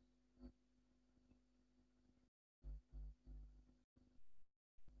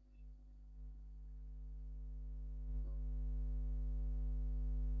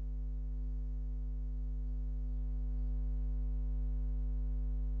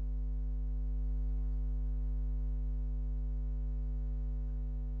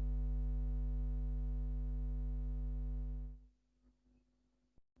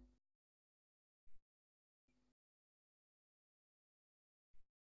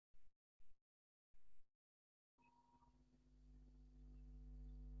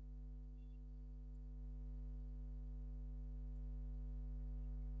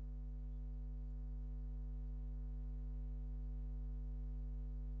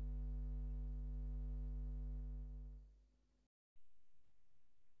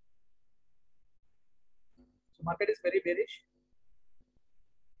 So market is very bearish.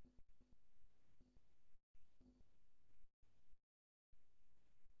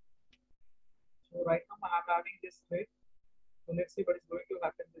 So right now I am having this trade. So let's see what is going to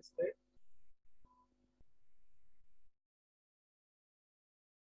happen this trade.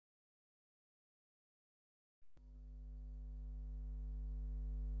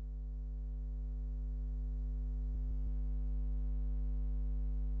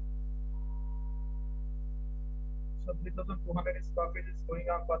 So 3200 is profit is going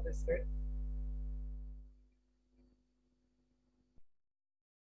on for this trade.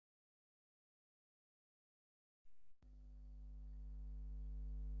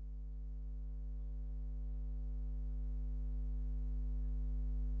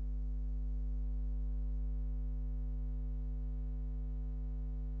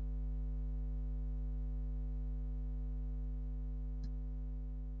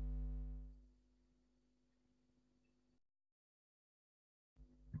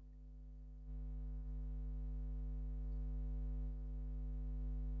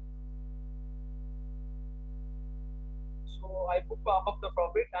 So I book half of the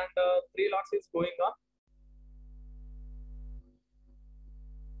profit and 3 lots is going on.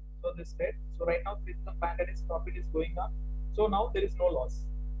 So this trade. So right now 3500 is profit is going on. So now there is no loss.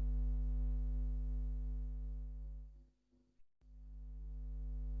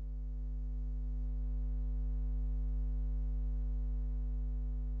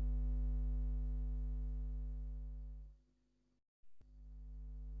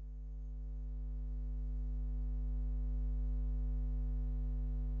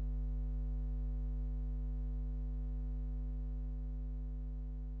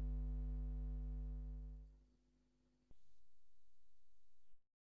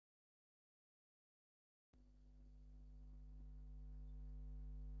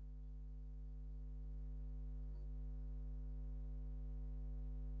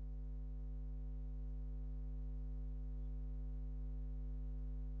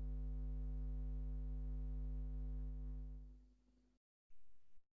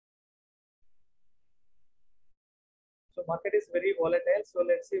 So market is very volatile. So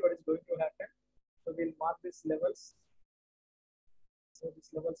let's see what is going to happen. So we'll mark these levels. So these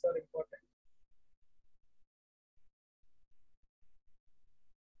levels are important.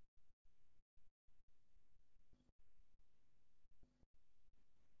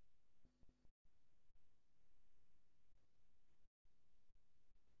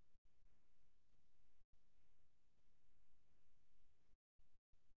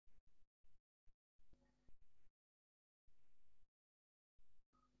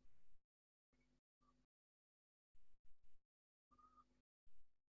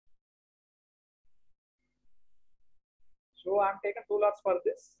 So I'm taking 2 lots for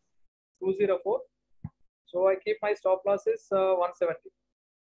this 204. So I keep my stop losses 170.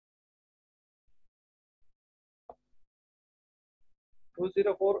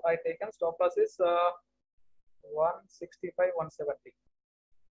 204 I taken stop losses 165 170.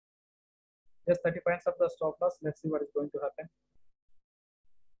 Just 30 points of the stop loss. Let's see what is going to happen.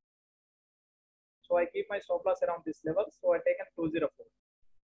 So I keep my stop loss around this level. So I taken 204.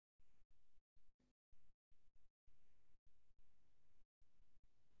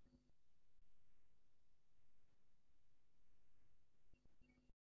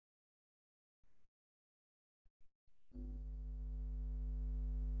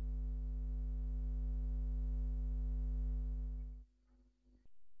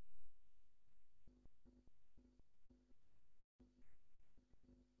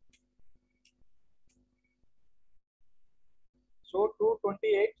 So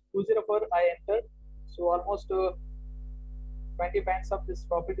 228, 204 I entered. So almost 20 points of this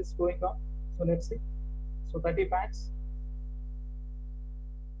profit is going on. So let's see. So 30 pants.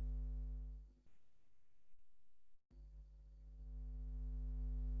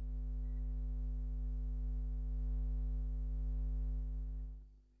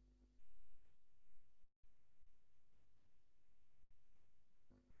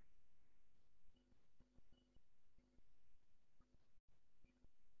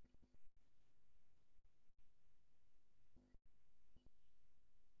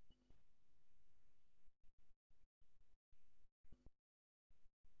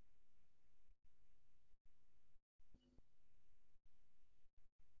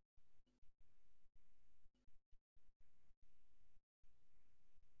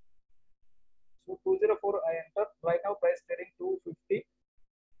 So 204 I enter. Right now price trading 250.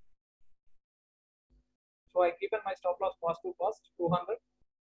 So I keep in my stop loss positive cost 200.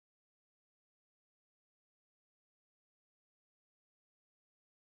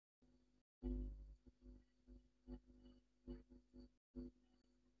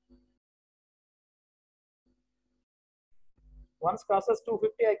 Once crosses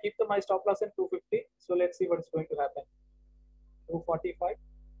 250, I keep my stop loss in 250. So let's see what's going to happen. 245.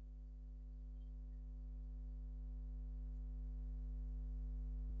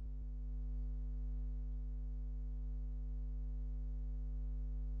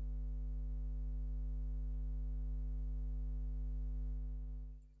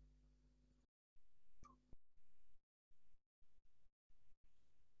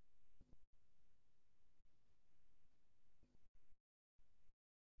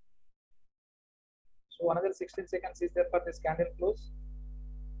 So another 16 seconds is there for this candle close.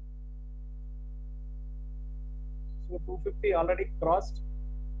 So 250 already crossed.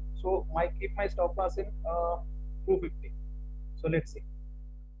 So I keep my stop loss in 250. So let's see.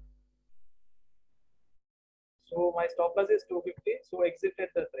 So my stop loss is 250. So exited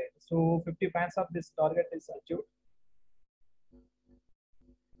the trade. So 50 points of this target is achieved.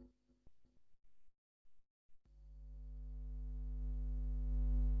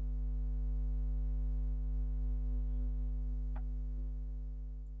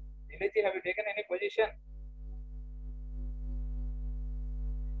 Nileji, have you taken any position?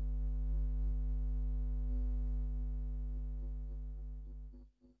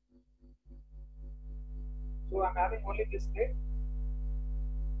 So I'm having only this trade.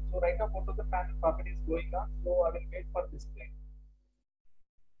 So right now, most of the panel profit is going on. So I will wait for this trade.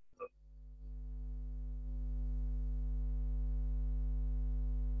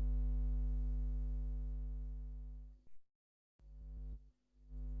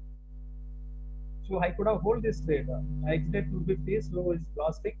 So I could have hold this trade. I exited 250, so it's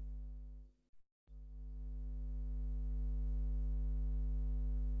plastic.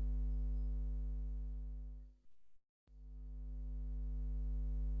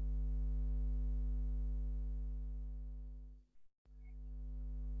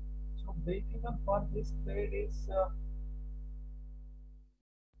 So break even for this trade is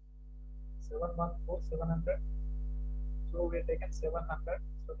 714 700. So we are taken 700.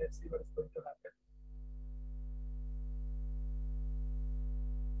 So let's see what is going to happen.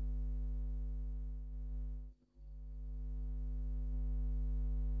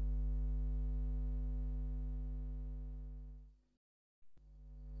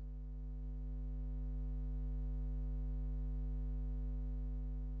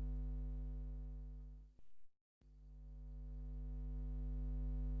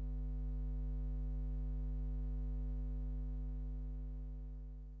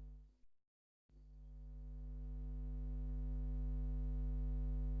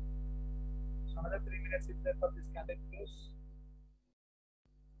 So another 3 minutes is there for this candle close.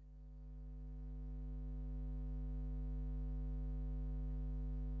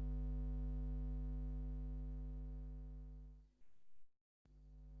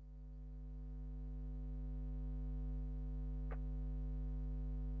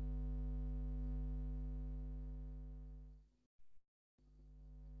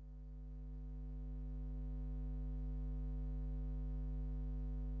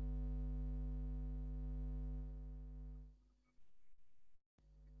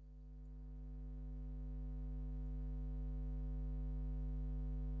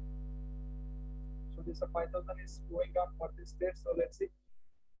 So this 5,000 is going on for this trade. So let's see.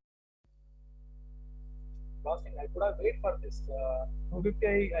 Blasting. I could have wait for this.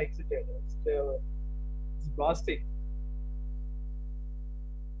 250 I exited. It's blasting.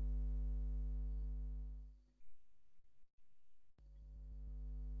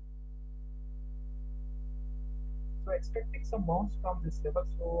 So expecting some bounce from this level.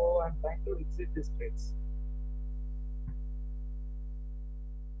 So I'm trying to exit these trades.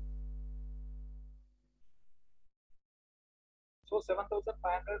 So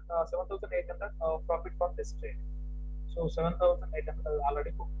 7,500, 7,800 profit from this trade. So 7,800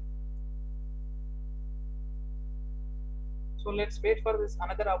 already booked. So let's wait for this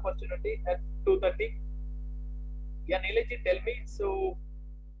another opportunity at 2:30. Yeah, Nilesh, tell me. So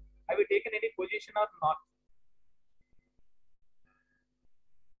have you taken any position or not?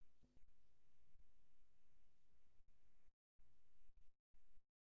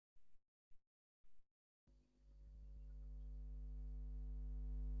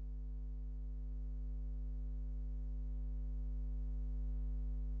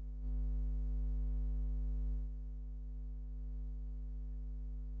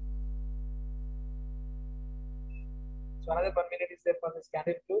 So another 1 minute is there for this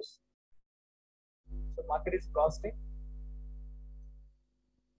candle close. So market is costing.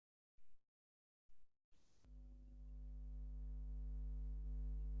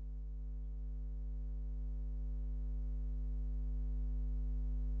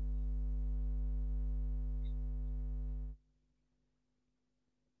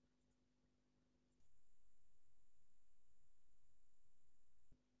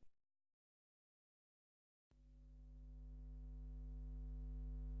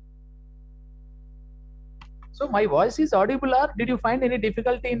 So my voice is audible, or did you find any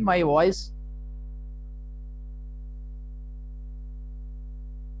difficulty in my voice?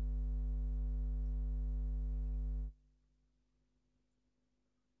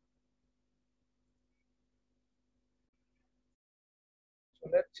 So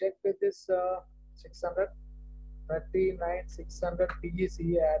let's check with this 600, 39, 600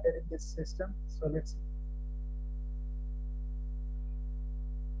 PGC added in this system. So let's see.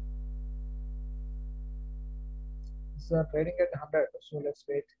 It's trading at 100. So let's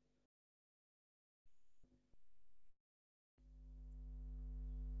wait.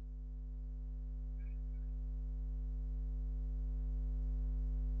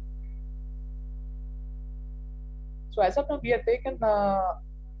 So as of now, we have taken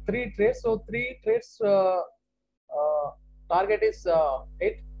 3 trades. So 3 trades target is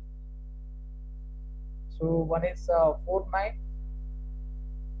 8. So one is 49.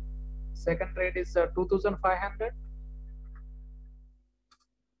 Second trade is 2,500.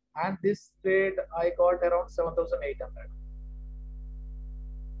 And this trade I got around 7,800.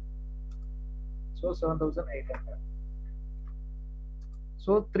 So 7,800.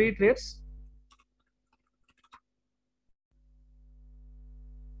 So 3 trades.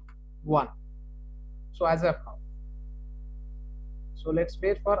 1. So as of now. So let's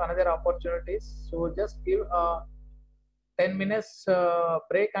wait for another opportunities. So just give 10 minutes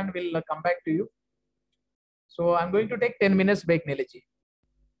break and we'll come back to you. So I'm going to take 10 minutes break, Nileji.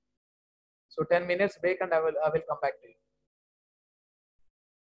 So 10 minutes break and I will come back to you.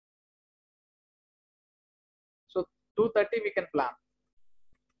 So 2:30 we can plan.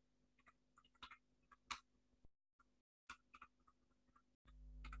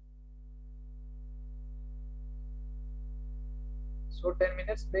 So 10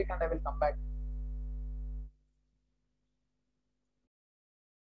 minutes break and I will come back.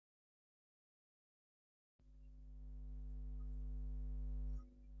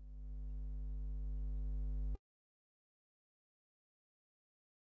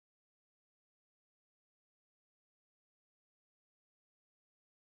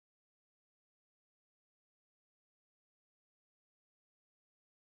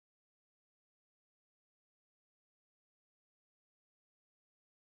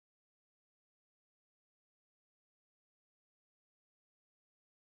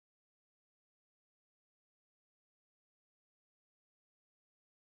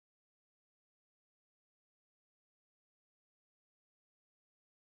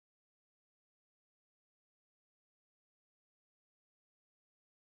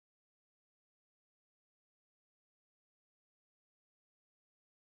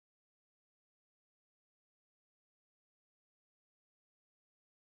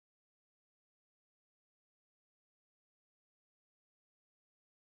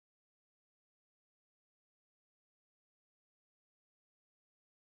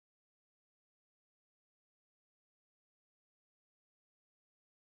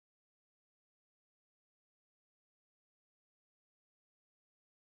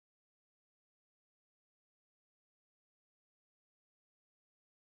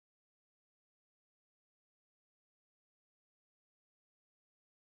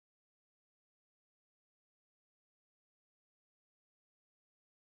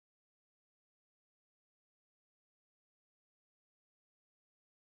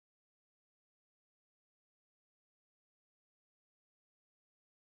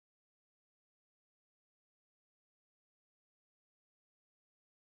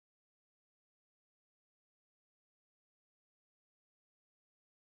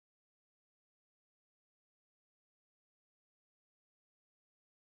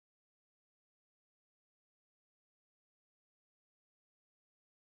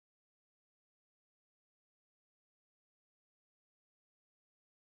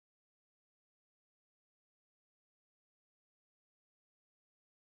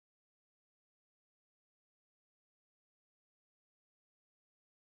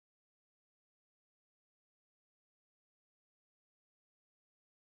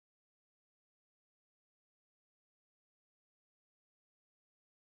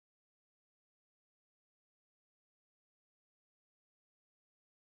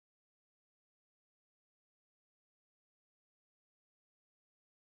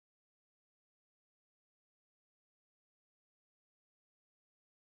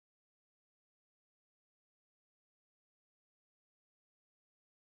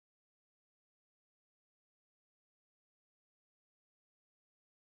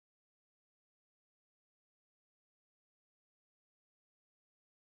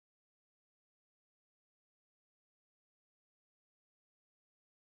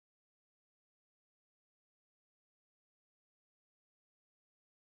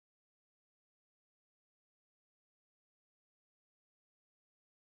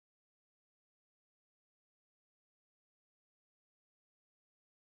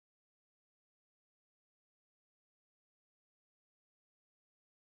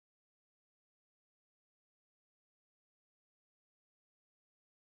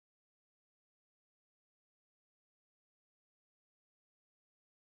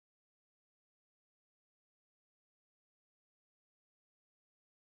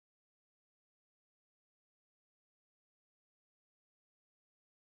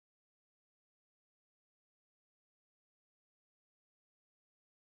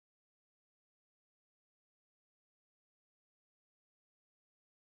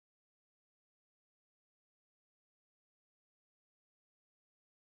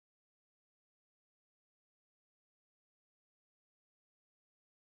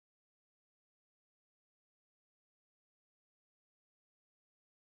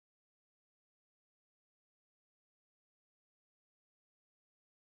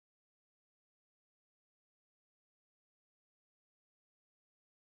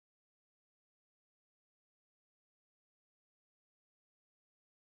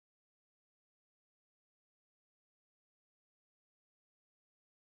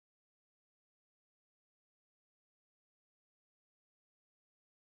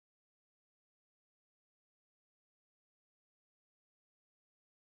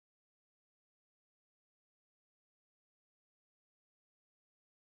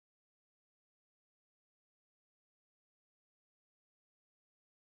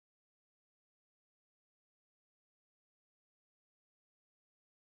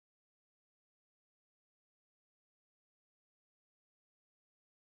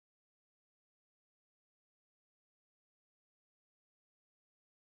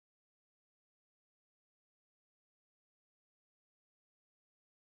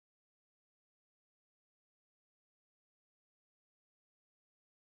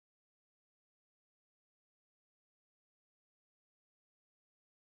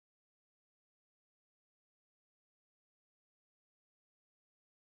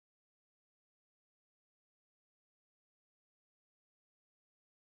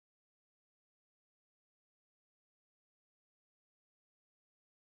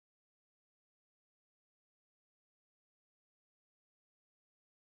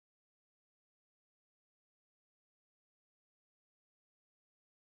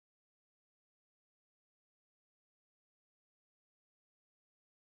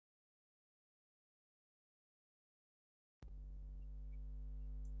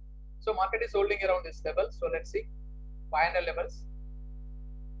 So market is holding around this level. So let's see 500 levels.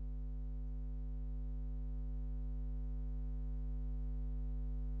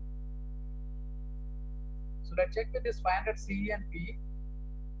 So let's check with this 500 CE and PE.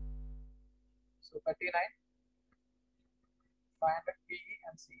 So 39, 500 PE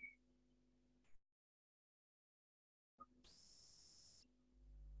and CE.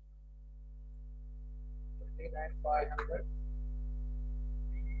 39, 500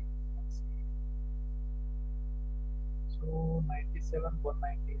 PE and CE. So 97,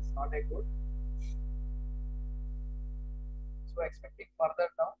 190 is not a good. So expecting further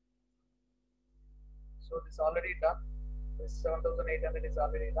down. So this already done. This 7,800 is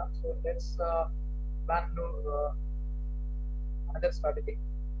already done. So let's plan to another strategy.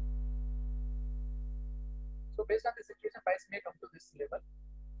 So based on the situation, price may come to this level,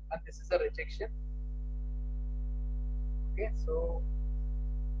 and this is a rejection. Okay, so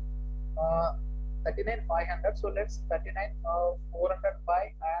 39,500. So let's 39,400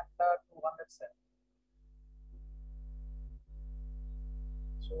 buy and 200 sell.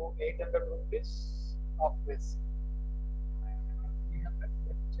 So 800 rupees of risk. 300.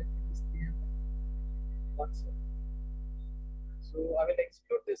 Let me check it is 300. One sell. So I will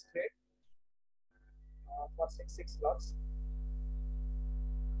execute this trade for 6 lots.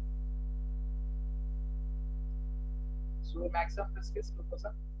 So maximum risk is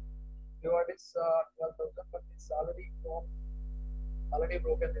 2%. Reward is 12,000, but it's already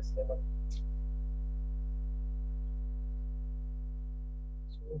broken this level.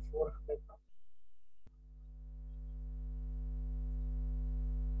 So 400 now.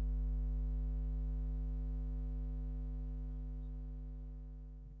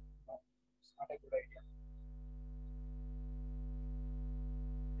 No, it's not a good idea.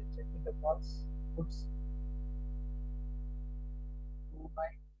 Checking the calls, puts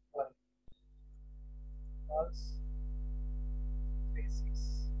 291. Calls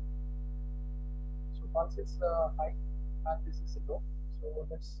 36. So calls is high and this is low. So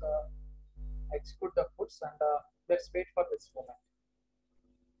let's execute the puts and let's wait for this moment.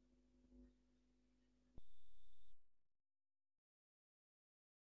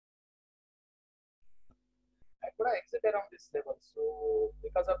 I could have exit around this level. So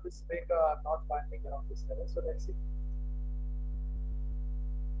because of this break, I'm not finding around this level. So let's see.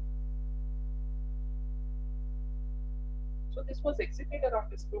 So this was exited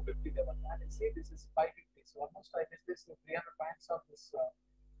around this 250 level, and you see this is 550. So almost I missed this 300 points of this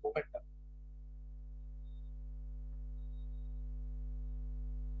momentum.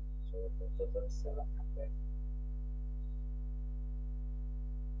 So 2,700.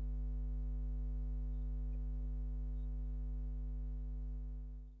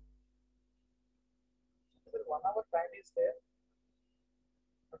 So 1 hour time is there,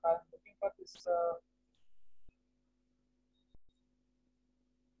 but I'm looking for this.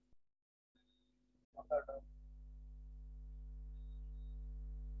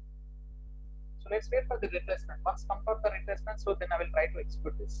 So let's wait for the retracement. Once come for the retracement, so then I will try to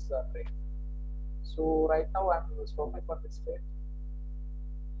execute this trade. So right now I'm stopping for this trade.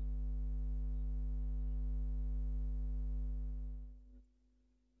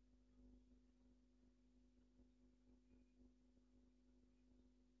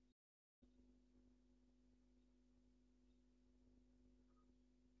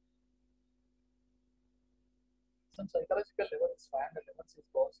 Some psychological level is 500 levels is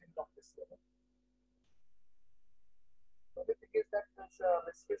bouncing from this level. So the thing is that this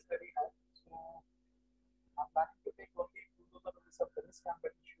risk is very high. So I'm planning to take only 2,000 rupees of the risk. I'm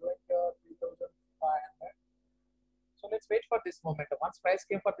showing 3,500. So let's wait for this momentum. Once price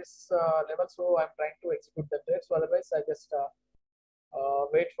came for this level, so I'm trying to execute the trade. So otherwise, I just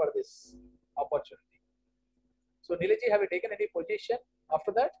wait for this opportunity. So Nileji, have you taken any position after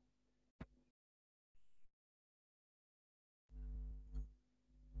that?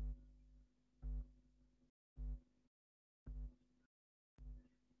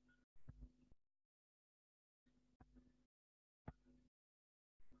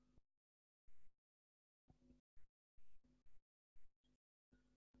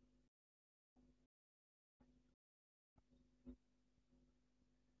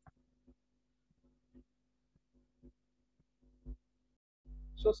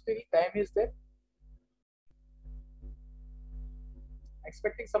 So still time is there.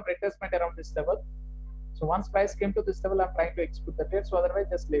 Expecting some retracement around this level. So once price came to this level, I'm trying to execute the trade. So otherwise,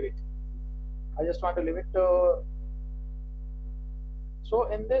 just leave it. I just want to leave it. So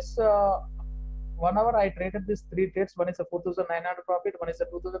in this 1 hour, I traded these 3 trades. One is a 4,900 profit, one is a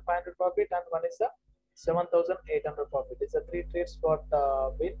 2,500 profit, and one is a 7,800 profit. It's a 3 trades got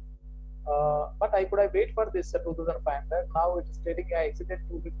win. But I could have wait for this 2500. Now it is trading. I exited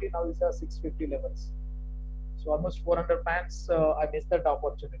 250. Now it's a 650 levels. So almost 400 points. I missed that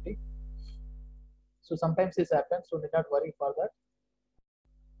opportunity. So sometimes this happens. So need not worry for that.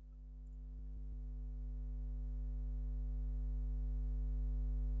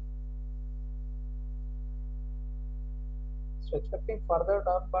 So expecting further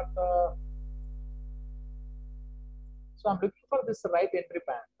down, but so I'm looking for this right entry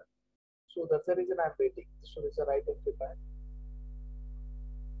band. So that's the reason I'm waiting. So it's a right entry band.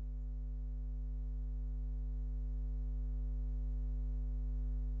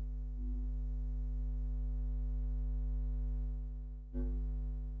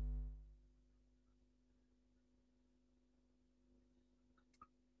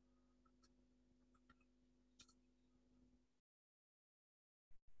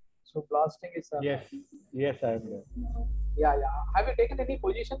 So blasting is Yes, yes, I am there. yeah. Have you taken any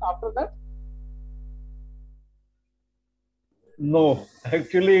position after that? No,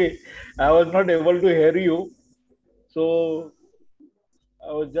 actually, I was not able to hear you. So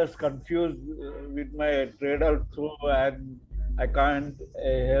I was just confused with my trade also, and I can't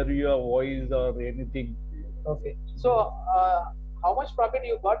hear your voice or anything. Okay. So how much profit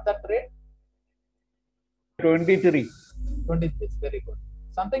you got that trade? 23. 23. Very good.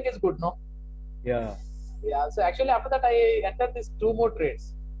 Something is good, no? Yeah. Yeah. So actually after that I entered these two more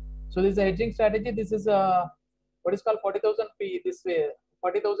trades. So this is a hedging strategy. This is what is called 40,000 PE. This way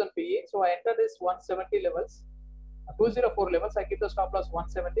 40,000 PE. So I entered this 170 levels, 204 levels. I keep the stop loss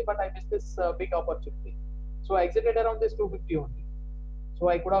 170, but I missed this big opportunity. So I exited around this 250 only. So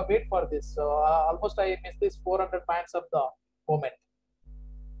I could have wait for this. So almost I missed this 400 points of the moment.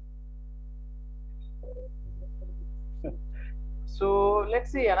 So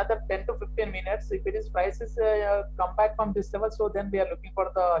let's see another 10 to 15 minutes. If it is prices come back from this level, so then we are looking for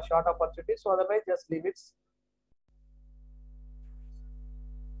the short opportunity. So otherwise, just leave it.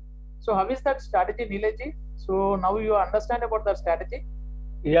 So how is that strategy, Nileji? So now you understand about the strategy.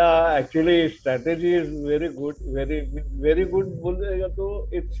 Yeah, actually, strategy is very good, very good. So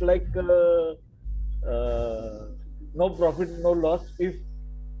it's like no profit, no loss. If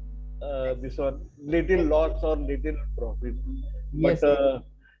this one little loss or little profit, but Yes,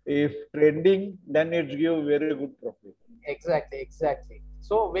 if trending, then it give very good profit. exactly.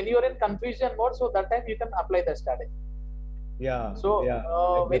 So when you are in confusion mode, so that time you can apply the strategy. Yeah, So yeah,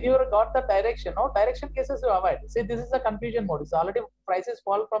 when you exactly. got the direction, no direction cases you avoid. See, this is a confusion mode. It's already prices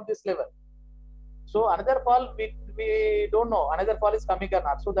fall from this level. So another fall we don't know another fall is coming or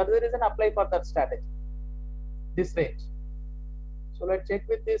not. So that is the reason apply for that strategy. This range. So let's check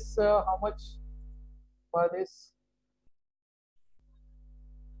with this how much for this.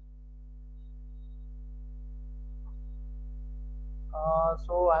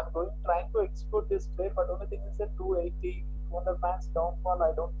 So I'm going trying to execute this trade, but only thing is that 280, 200 points downfall.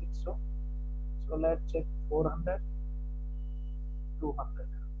 I don't think so. So let's check 400, 200.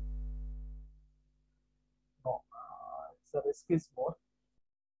 No, the risk is more.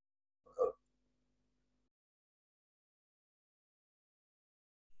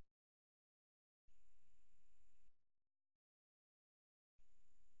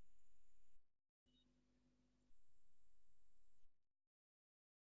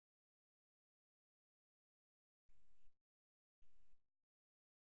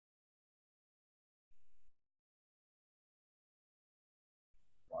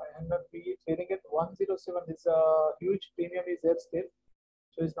 And we trading at 107. This huge premium is there still,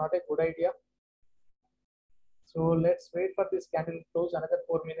 so it's not a good idea. So let's wait for this candle close. Another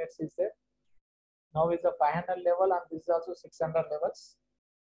 4 minutes is there. Now is the 500 level and this is also 600 levels.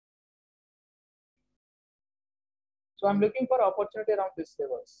 So I'm looking for opportunity around these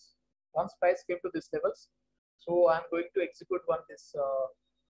levels. Once price came to these levels, so I'm going to execute one this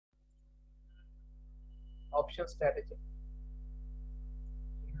option strategy.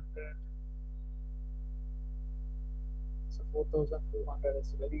 300. So 4,200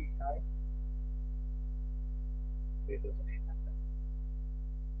 is very high. 3,800.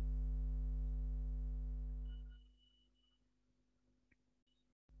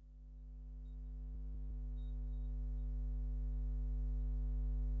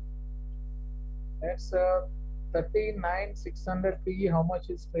 That's 39,600 PE. How much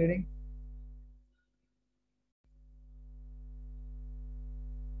is trading?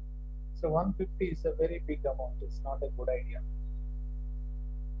 So 150 is a very big amount. It's not a good idea.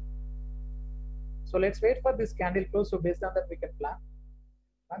 So let's wait for this candle close. So based on that, we can plan.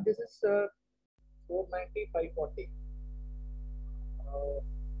 And this is 490, 540. Uh,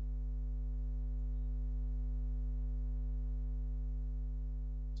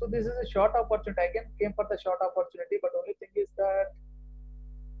 So this is a short opportunity. Again, came for the short opportunity, but only thing is that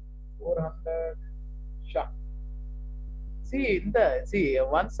 400 short. See,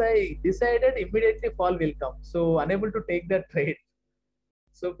 once I decided, immediately fall will come. So unable to take that trade.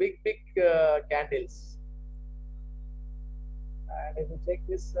 So big candles. And if you check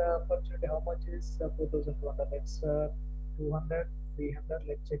this opportunity, how much is 4,200? Let's 200, 300.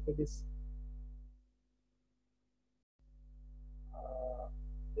 Let's check with this.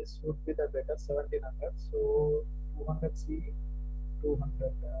 This would be the better 1700. So 200 C,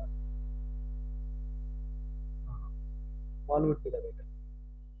 200. All would be the better.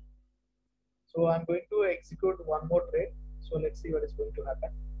 So I'm going to execute one more trade. So let's see what is going to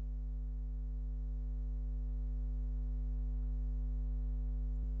happen.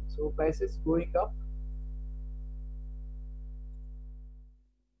 So price is going up.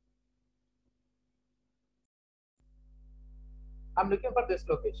 I'm looking for this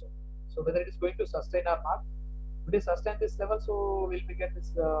location. So whether it is going to sustain or not. If it is sustain this level, so we'll be get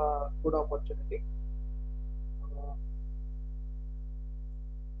this good opportunity.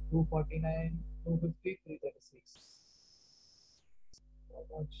 249, 250, 336. How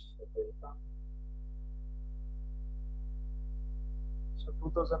much it will come? So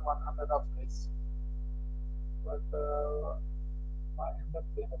 2,100 of this. But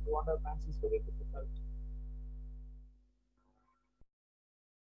 500, 200 pounds is very difficult.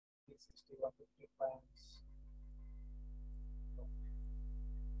 360, 150 pounds.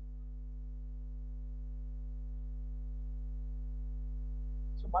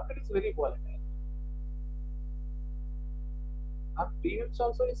 So market is very volatile. And premiums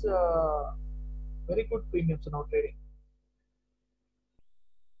also is very good premiums now trading.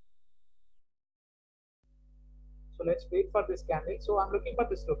 So let's wait for this candle. So I'm looking for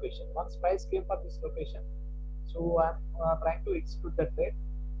this location. Once price came for this location, so I'm trying to execute the trade.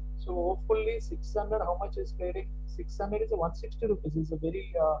 So hopefully 600. How much is trading? 600 is a 160 rupees. Is a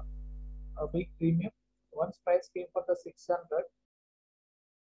very a big premium. Once price came for the 600,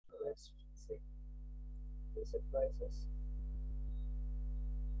 let's see recent prices.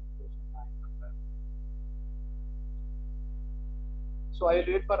 So I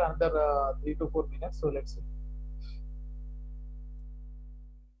will wait for another 3 to 4 minutes. So let's see.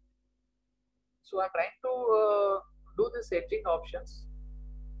 So I'm trying to do this hedging options.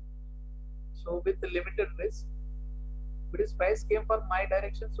 So with the limited risk, but his price came for my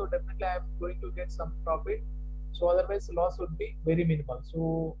direction, so definitely I'm going to get some profit. So otherwise loss would be very minimal.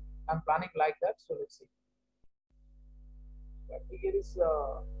 So I'm planning like that. So let's see. But here is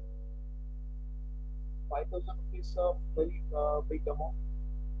 5,000 rupees of very big amount.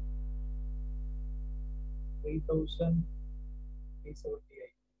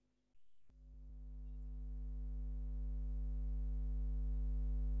 3,378.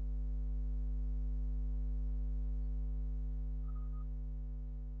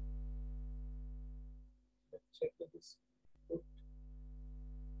 Let's check with this. Put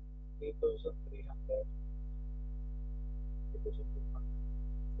 3,300. 3,200.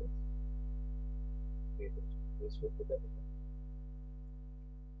 This would be the better.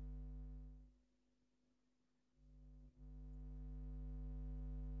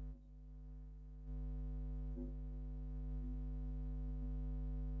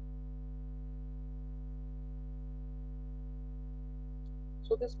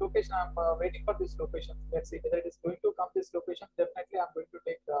 So this location, I'm waiting for this location. Let's see whether it is going to come this location. Definitely, I'm going to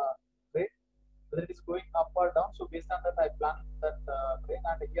take trade. Whether it is going up or down. So based on that, I plan that trade,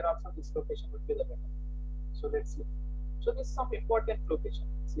 and here also this location would be the better. So let's see. So this is some important location.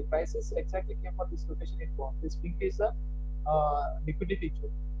 See, prices exactly came for this location in bond. This pink is a liquidity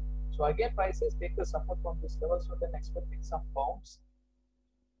zone. So again, prices take the support from this level. So then expecting some bounce.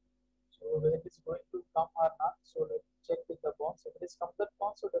 So whether it is going to come or not, so let's check with the bonds. If it is come that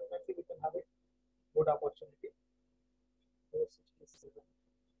bounce, so definitely we can have a good opportunity. 467.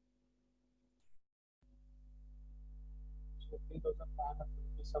 So 3,500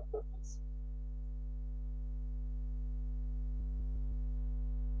 rupees of difference.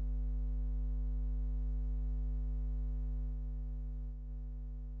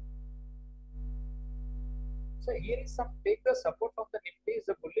 So here is some take the support from the Nifty is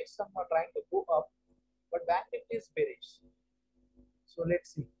a bullish, some are trying to go up, but Bank Nifty is bearish. So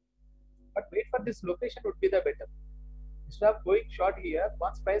let's see. But wait for this location would be the better. Instead of going short here,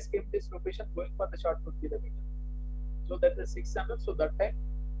 once price came this location, going for the short would be the better. So that is 600. So that time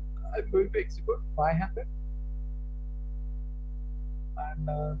I'm going to execute 500 and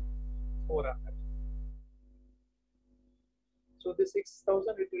 400. So this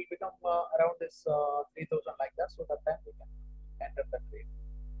 6,000 it will become around this 3,000 like that. So that time we can enter the trade.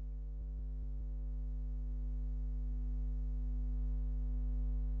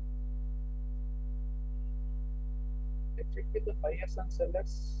 with the buyers and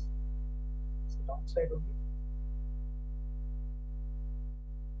sellers. It's a downside only.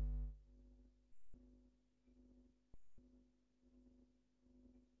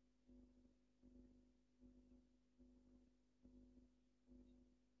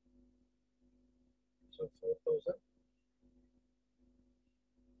 So 4,000.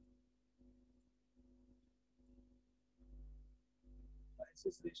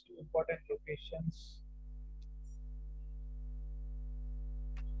 Prices reach to important locations.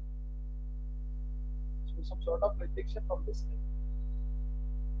 So some sort of rejection from this thing.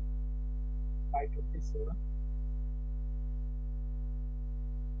 527.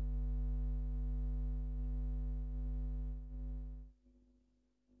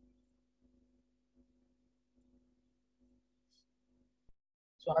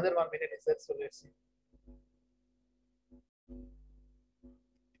 So another 1 minute is there. So let's see.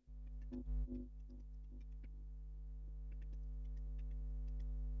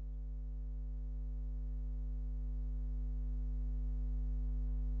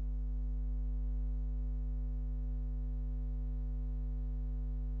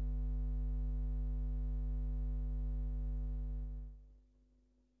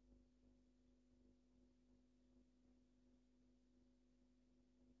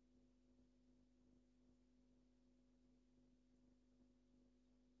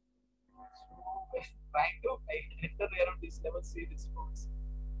 So trying to enter around this level, see this box.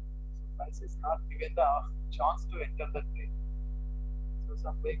 So price is not given the chance to enter the trade. So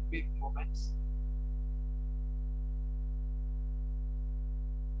some big moments.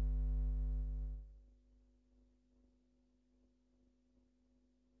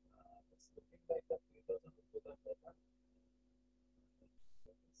 It's looking like the 3,000 would be the better.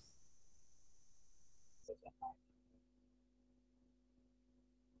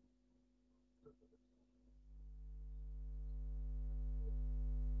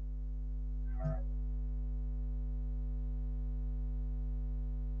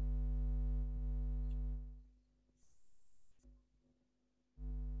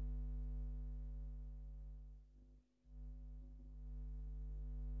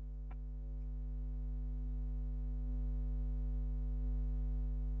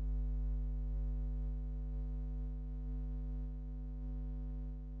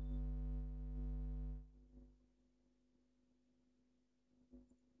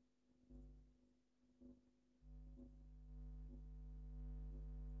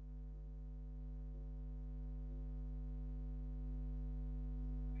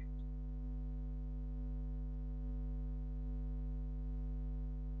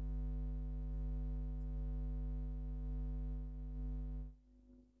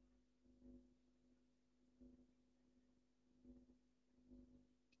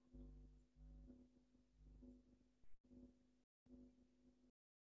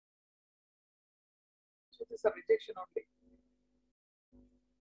 So this is a rejection only.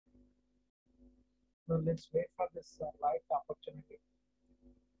 So let's wait for this right opportunity.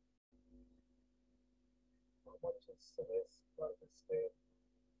 How much is the risk for this trade?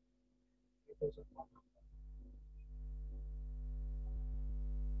 3,100.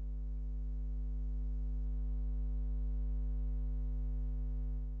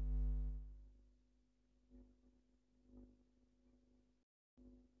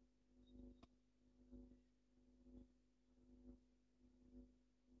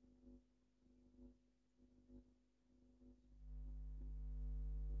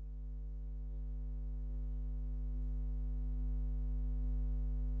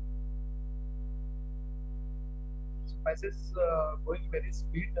 So prices going very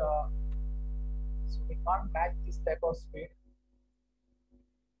speed. So we can't match this type of speed.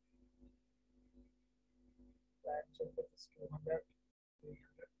 That is 200, 300.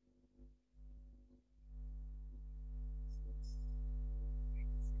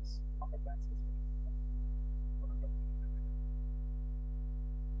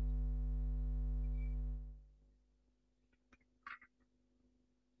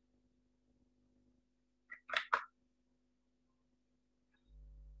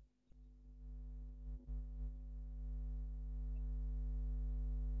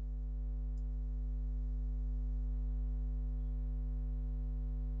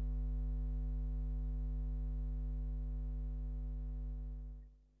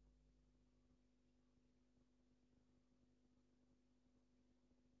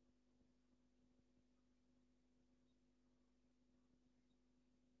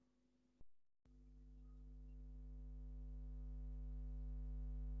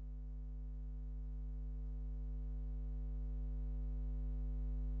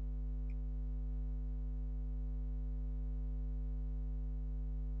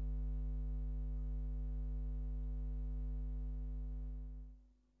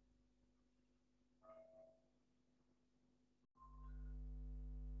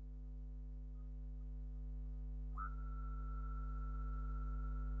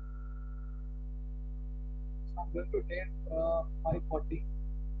 I'm going to take 540.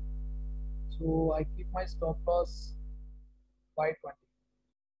 So I keep my stop loss 520.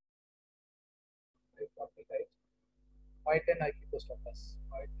 540, right? 510 I keep the stop loss.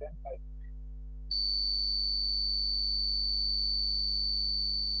 510, 550.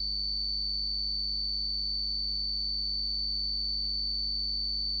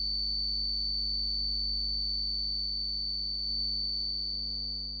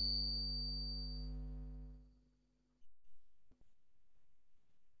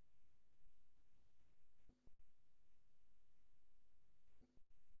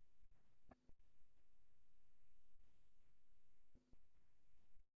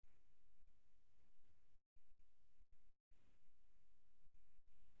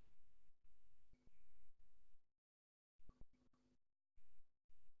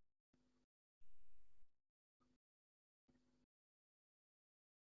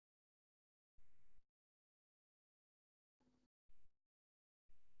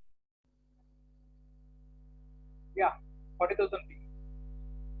 Yeah, 40,000 P.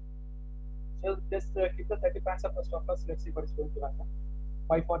 So just keep the 30 points of the stop loss. Let's see what is going to happen.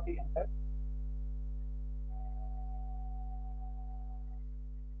 540 enter.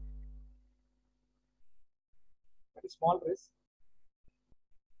 Very small risk.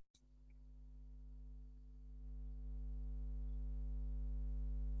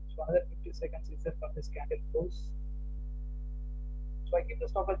 So another 50 seconds is there from this candle close. So I keep the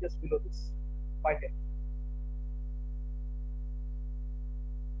stop loss just below this 510.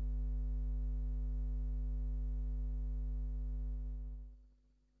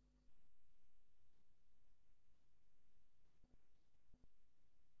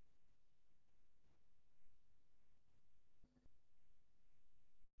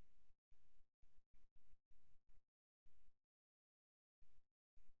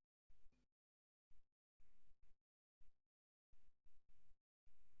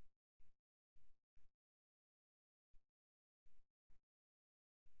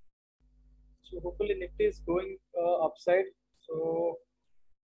 So hopefully Nifty is going upside. So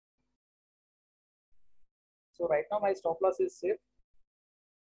right now my stop loss is safe.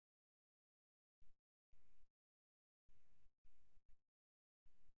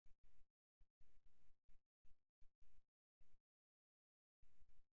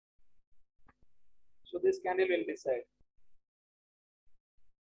 So this candle will decide.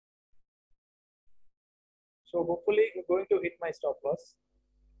 So hopefully I'm going to hit my stop loss.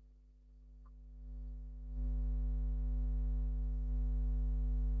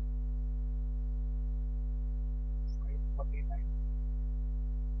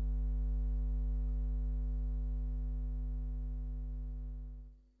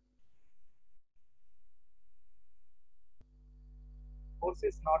 Force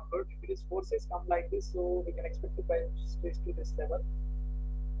is not good. If it is forces come like this, so we can expect to buy stays to this level.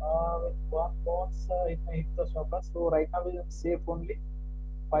 With one bonds, it may hit the stop loss. So right now we are safe only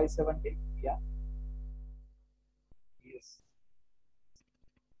 570. Yeah. Yes.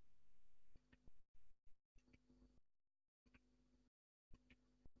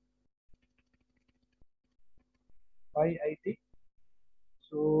 Buy IT.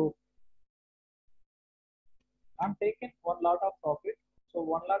 So I'm taking one lot of profit. So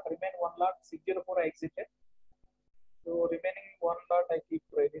one lot remain one lot 604 I exited. So remaining one lot I keep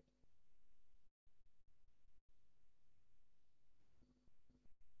trading.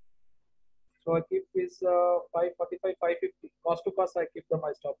 So I keep is 545, 550. Cost to cost I keep the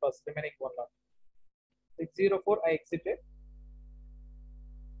my stop loss remaining one lot. 604 I exited.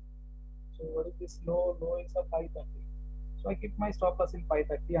 So what is this low? Low is a 530. So I keep my stop loss in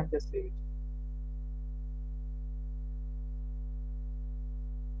 530 and just leave it.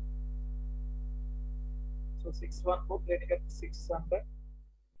 So 614 trading at 600.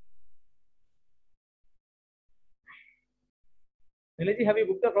 Nileji, have you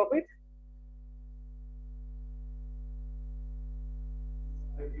booked the profit?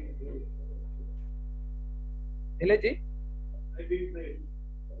 Nileji? I did trade.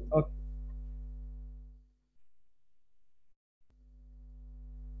 Okay.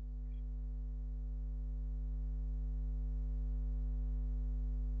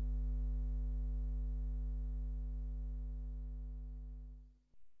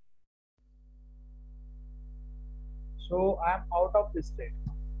 So I am out of this trade.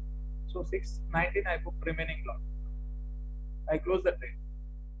 So 619 I booked remaining lot. I close the trade.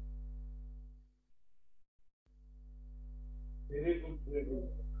 Very good.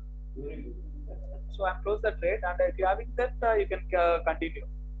 Very good. So I close the trade, and if you are having that, you can continue.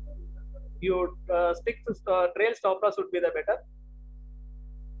 You stick to trail stop loss would be the better.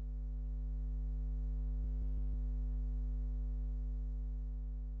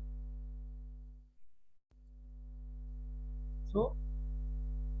 So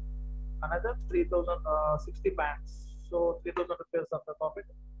another 3060 banks. So 3000 rupees of the profit.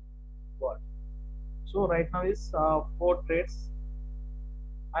 What? So right now is four trades,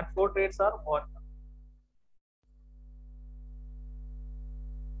 and four trades are what?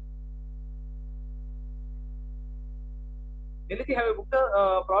 Niliti, have you booked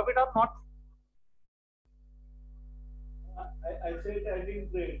the profit or not? I said I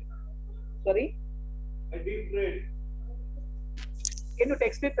didn't trade. Sorry, I didn't trade. can you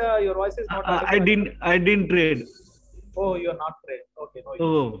text it? Your voice is not audible. I didn't trade. Oh, you are not trade. Okay, no issue.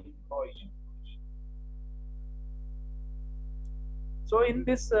 Oh. No issue. So in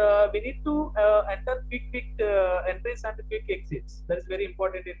this, we need to enter quick entries and quick exits. That is very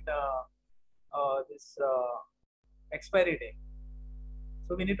important in this expiry day.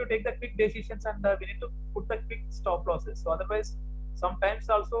 So we need to take the quick decisions, and we need to put the quick stop losses. So otherwise, sometimes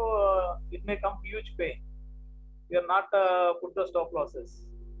also it may come huge pain. We are not put the stop losses.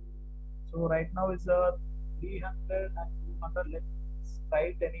 So right now is 300 and 200. Let's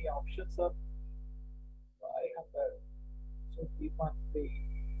write any options of 500. So 3.3.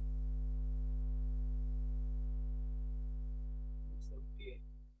 278.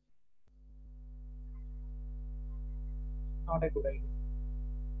 Not a good idea.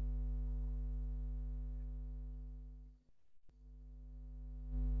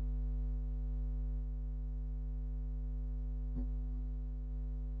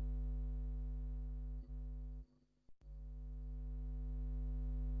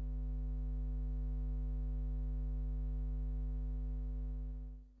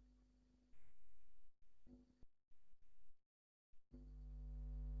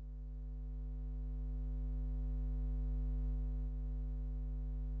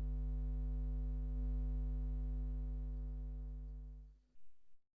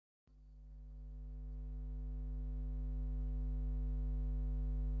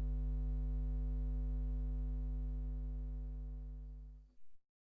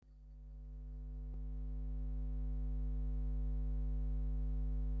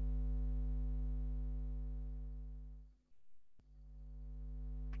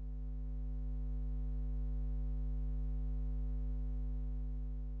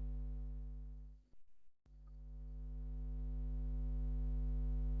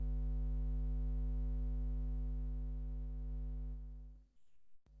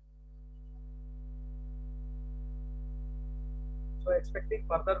 So expecting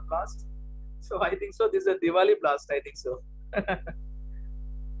further blast. So I think so. This is a Diwali blast. I think so.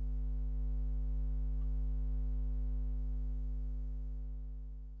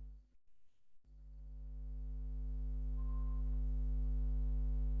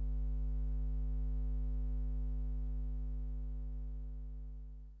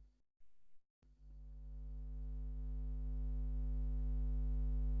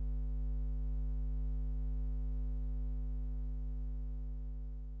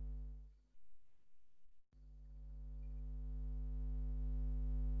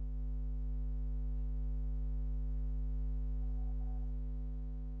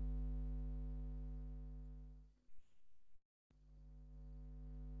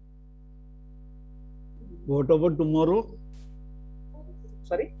 What about tomorrow?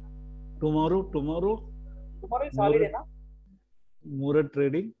 Sorry. Tomorrow Tomorrow is holiday, na? Murat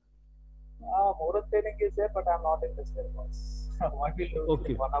trading. Murat trading is there, but I'm not interested. What will do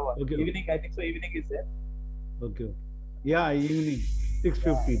Okay. in 1 hour? Okay. Evening, I think so. Evening is there. Okay. Yeah, evening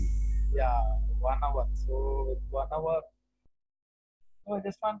 6:15. Yeah, 1 hour. So with 1 hour, no, I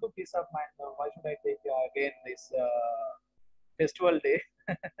just want to peace of mind. Why should I take again this festival day?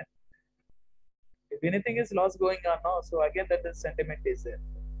 If anything is loss going on, no. So again, that the sentiment is there.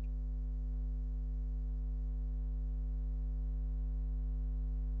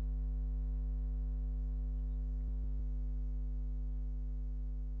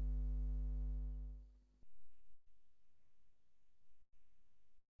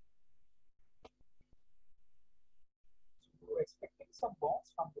 So expecting some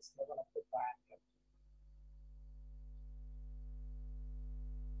bounce from this level of the bank.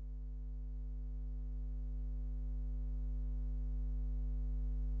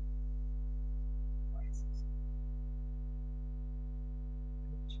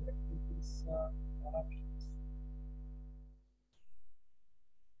 Check these options.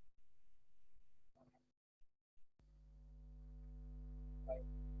 Right.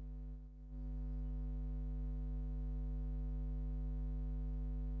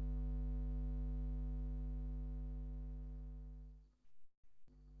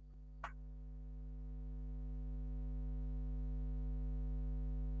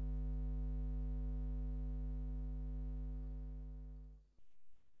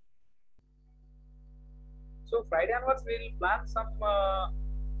 So Friday onwards we'll plan some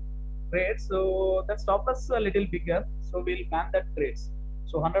trades. So the stop loss is a little bigger. So we'll plan that trades.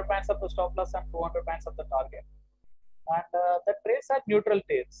 So 100 points of the stop loss and 200 points of the target. And the trades are neutral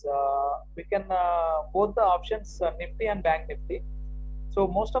trades. We can both the options Nifty and Bank Nifty. So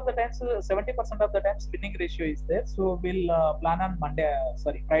most of the times, 70% of the times winning ratio is there. So we'll plan on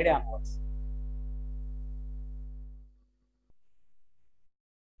Friday onwards.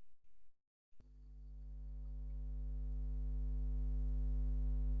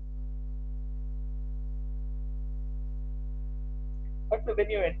 But when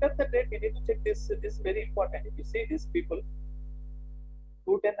you enter the trade, you need to check this. This is very important. If you see these people,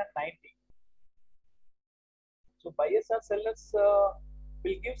 210 and 90. So buyers or sellers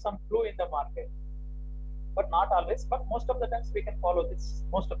will give some clue in the market, but not always. But most of the times we can follow this.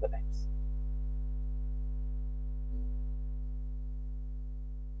 Most of the times.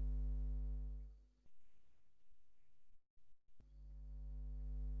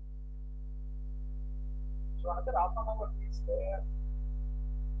 So another half an hour is there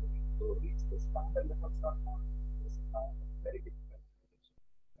to reach this standard levels or not. This is very difficult.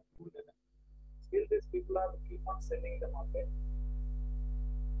 Still, these people are keep on selling the market.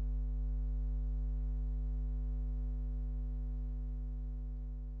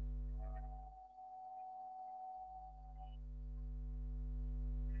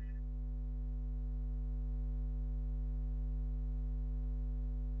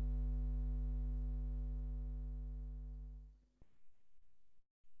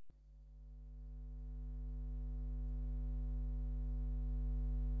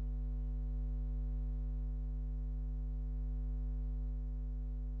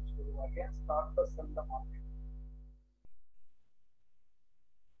 So again, start to sell the market.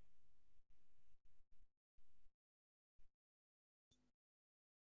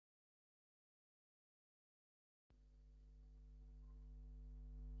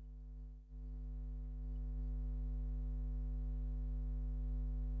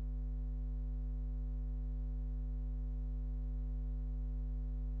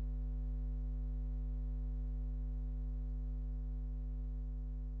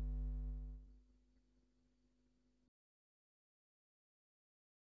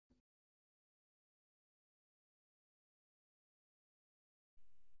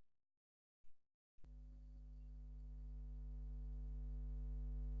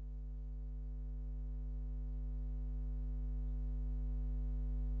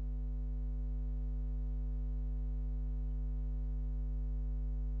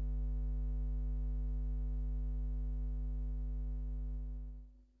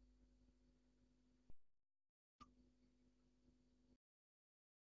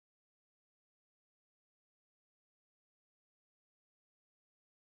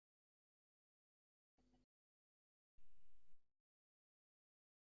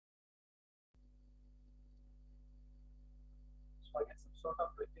 So again, some sort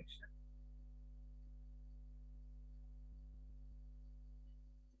of rejection.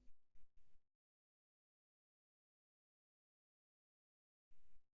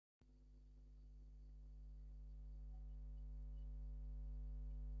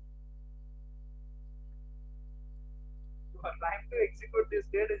 So trying to execute this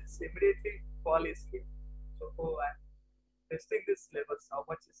trade is immediately fall is here. So I'm testing this levels. How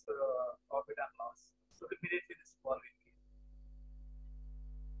much is profit and loss? So immediately this fall will be.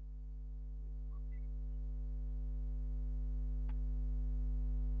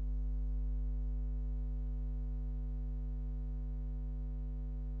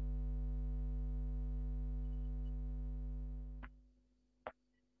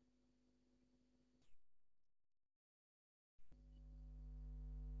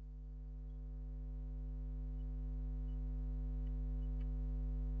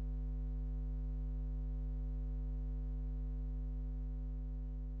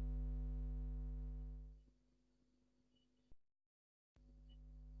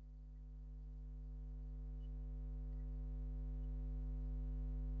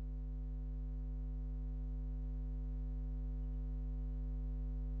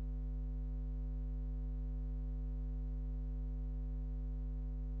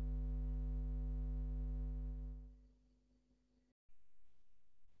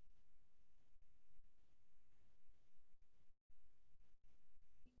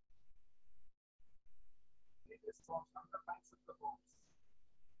 Response from the banks of the bonds.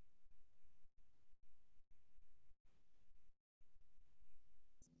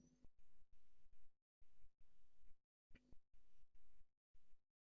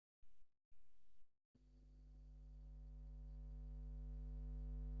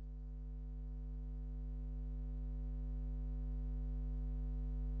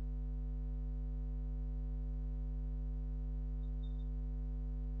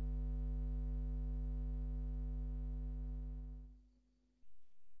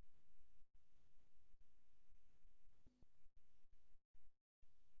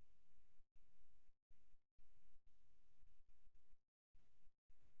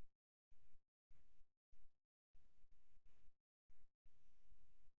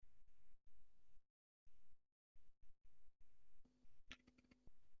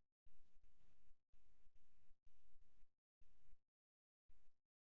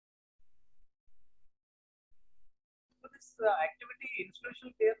 activity,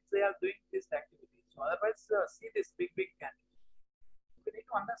 institutional players, they are doing this activity. So otherwise, see this big candle. We need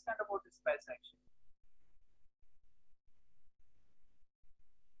to understand about this price action.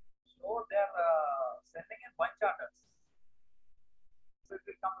 So they are sending in bunch orders. So it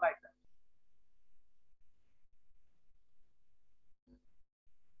will come like that.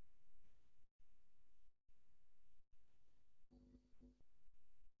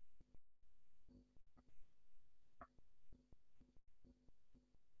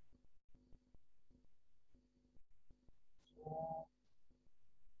 So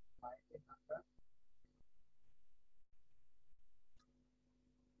 1900.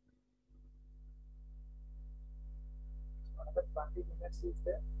 So another 20 minutes is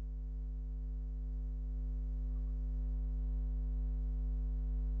there.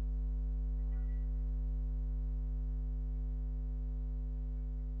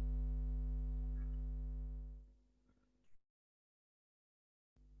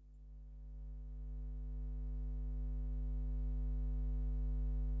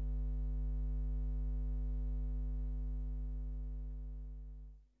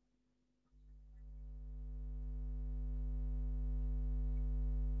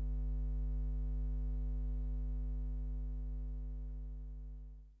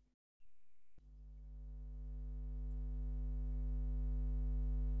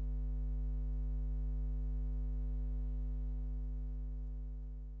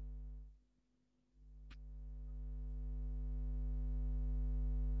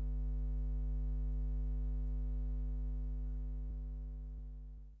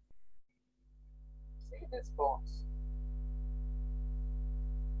 See this bonds.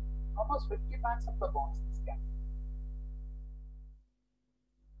 Almost 50 banks of the bonds this can.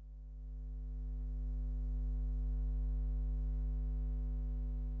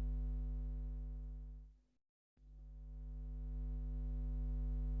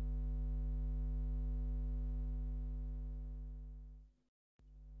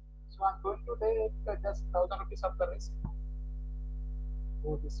 So I'm going to take just 1000 rupees of the risk.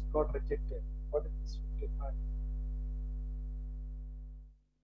 Oh, this got rejected. What is this 55?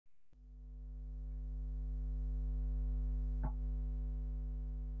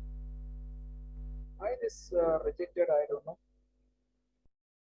 Why this rejected? I don't know.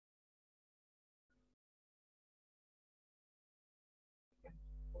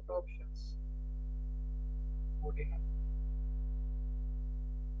 Put options. 1400.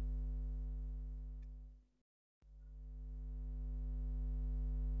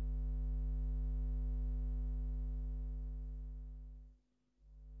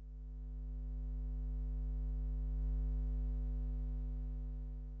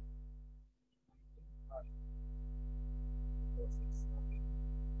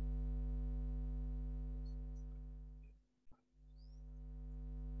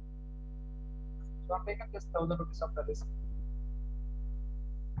 So I'm taking just 1000 rupees of the risk.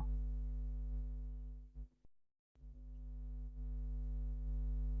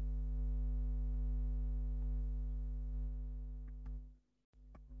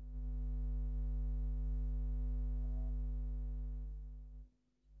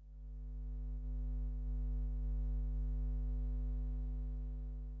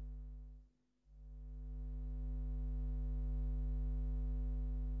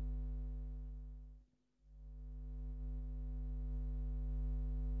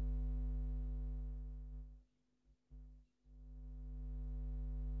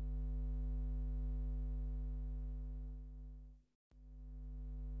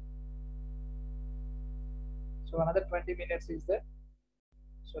 So another 20 minutes is there.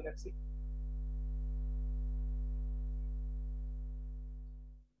 So let's see.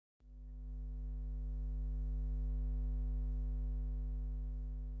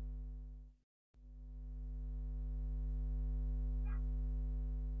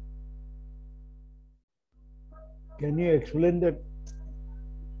 Can you explain that?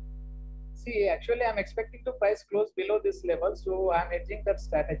 See, actually, I'm expecting to price close below this level, so I'm hedging that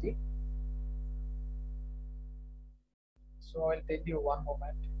strategy. So I'll tell you one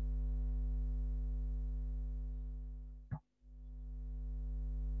moment.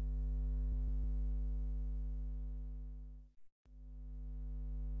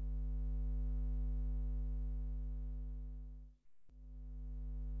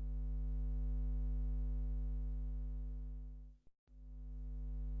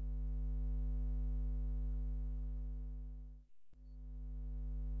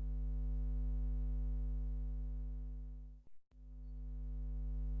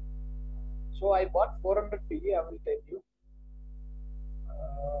 So I bought 400 PE, I will tell you.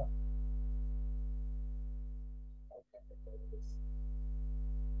 Okay.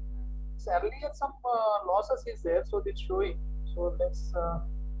 earlier some losses is there, so it's showing. So let's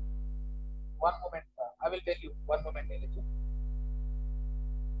one moment. I will tell you one moment, Nilesh.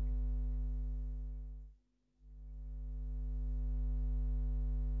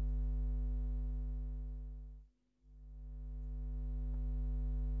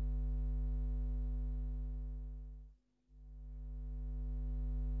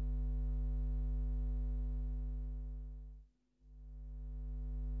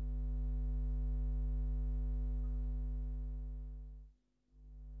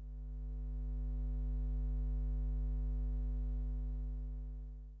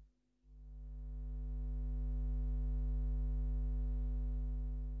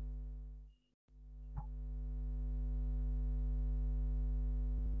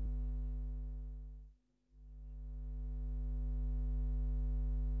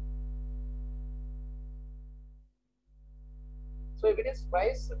 So if it is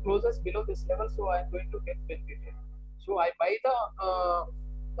price closes below this level, so I am going to get benefited. So I buy the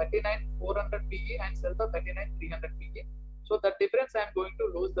 39,400 PE and sell the 39,300 PE. So the difference I am going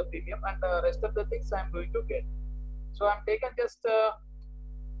to lose the premium, and the rest of the things I am going to get. So I'm taken just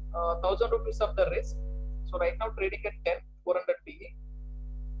 1,000 rupees of the risk. So right now trading at 10 400 PE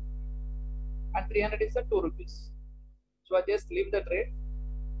and 300 is the 2 rupees. So I just leave the trade.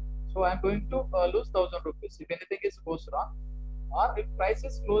 So I'm going to lose 1,000 rupees if anything is goes wrong, or if price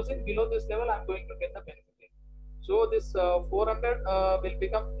is closing below this level, I'm going to get the benefit. So this 400 will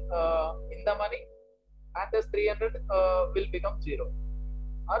become in the money, and this 300 will become zero.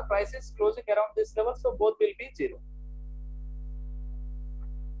 Our price is closing around this level, so both will be zero.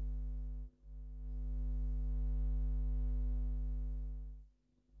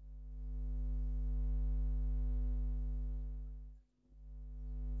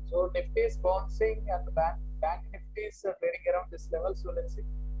 So Nifty is bouncing and the bank Nifty is trading around this level. So let's see.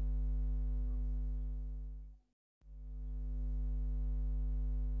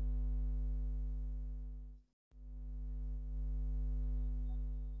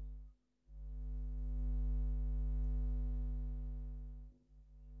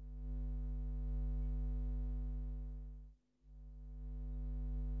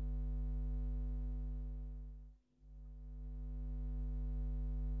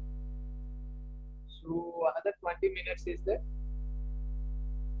 So another 20 minutes is there.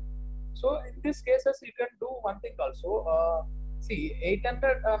 So in these cases, you can do one thing also. See,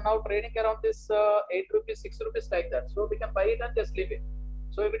 800 now trading around this 8 rupees, 6 rupees like that. So we can buy it and just leave it.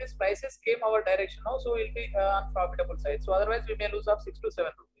 So if it is prices came our direction now, so we'll be on profitable side. So otherwise, we may lose up 6 to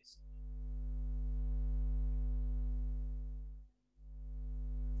 7 rupees.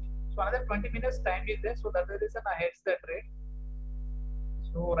 So another 20 minutes time is there. So that's the reason I hedge the trade.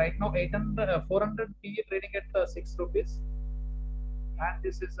 So right now 800, 400 PE trading at 6 rupees, and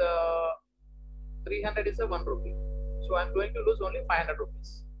this is 300 is a 1 rupee. So I'm going to lose only 500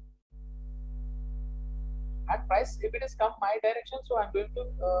 rupees. And price, if it is come my direction, so I'm going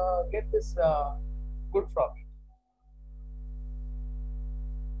to get this good profit.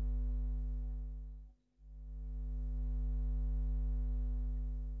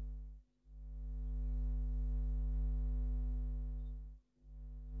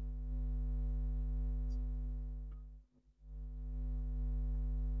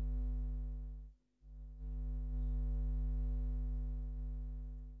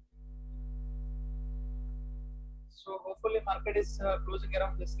 So hopefully market is closing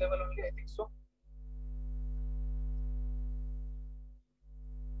around this level only, I think so.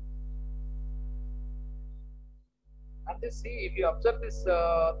 And this see, if you observe this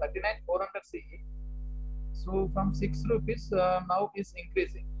 39,400 CE, so from 6 rupees now is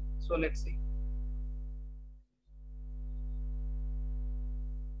increasing. So let's see.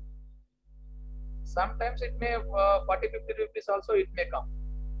 Sometimes it may 40, 50 rupees also it may come.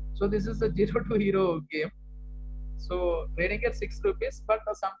 So this is a 0 to hero game. So trading at 6 rupees, but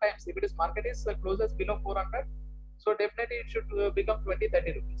sometimes if it is market is closes below 400, so definitely it should become 20,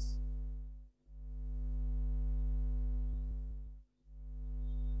 30 rupees.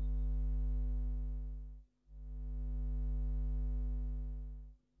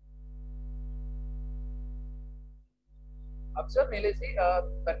 Observe Nilesh,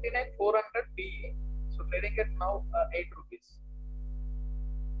 39,400 PE, so trading at now 8 rupees.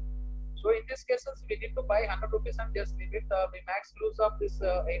 So in these cases, we need to buy 100 rupees and just leave it. We max lose of this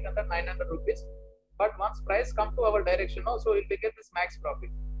 800, 900 rupees. But once price come to our direction, so it will get this max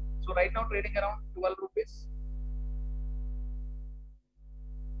profit. So right now trading around 12 rupees.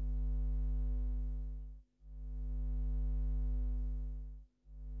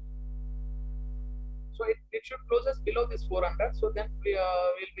 So it should close us below this 400. So then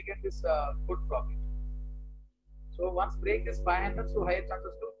we'll begin this good profit. So once break this 500, so higher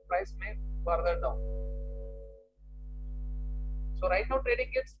chances to price may further down. So right now trading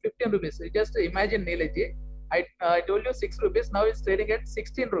gets 15 rupees. So just imagine Neelaji, I told you 6 rupees. Now it's trading at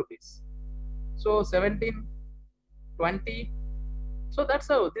 16 rupees. So 17, 20. So that's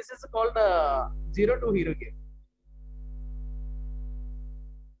how this is called a 0 to hero game.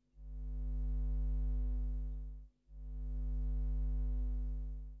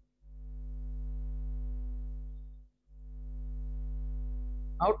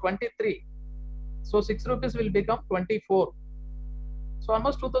 Now 23. So 6 rupees will become 24. So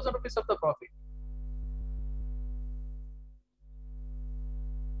almost 2000 rupees of the profit.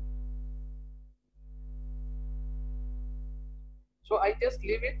 So I just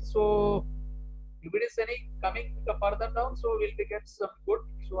leave it. So if it is any coming further down, so we'll get some good.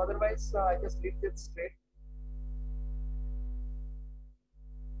 So otherwise, I just leave it straight.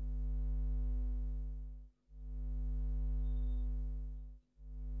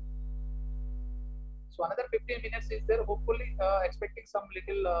 So another 15 minutes is there. Hopefully, expecting some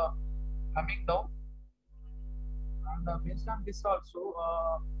little coming down. And based on this also,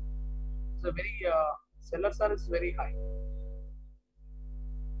 the very sellers are is very high.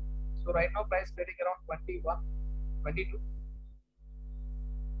 So right now price trading around 21, 22.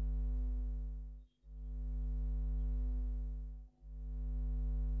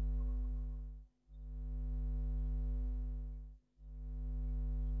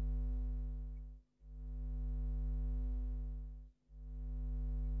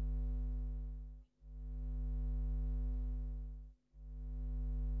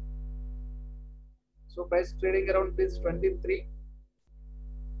 So price trading around this 23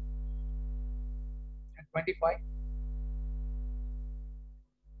 and 25.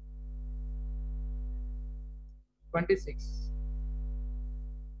 26.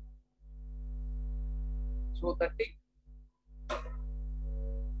 So 30,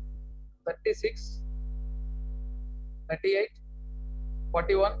 36, 38,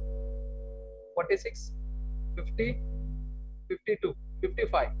 41, 46, 50, 52,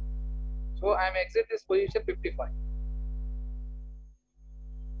 55. So I am exit this position 55.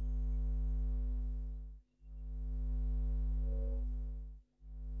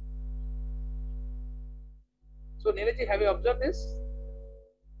 So Neelaji, have you observed this?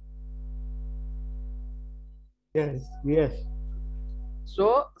 Yes, yes.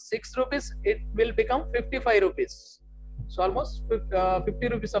 So 6 rupees, it will become 55 rupees. So almost 50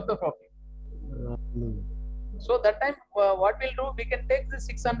 rupees of the profit. So that time, what we'll do, we can take the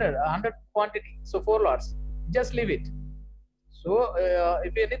 600, 100 quantity. So 4 lots, just leave it. So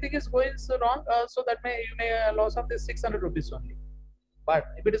if anything is going so wrong, so that you may loss of this 600 rupees only. But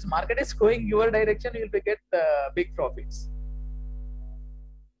if it is market is going your direction, you will get big profits.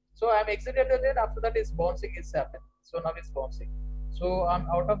 So I'm exited the trade. After that is bouncing is happened. So now it's bouncing. So I'm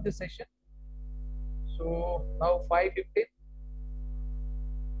out of this session. So now 5:15.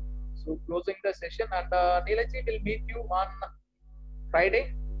 So closing the session, and Neelaji will meet you on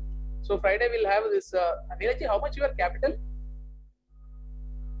Friday. So Friday we'll have this. Neelaji, how much your capital?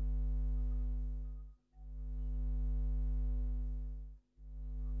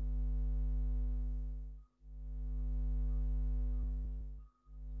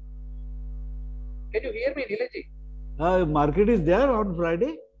 Can you hear me, Neelaji? Market is there on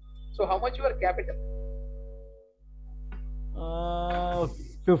Friday. So how much your capital?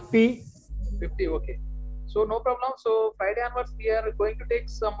 50. 50. Okay. So no problem. So Friday onwards we are going to take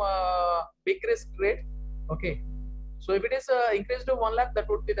some big risk trade. Okay. So if it is increased to 1 lakh, that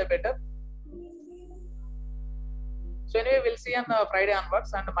would be the better. So anyway, we'll see on Friday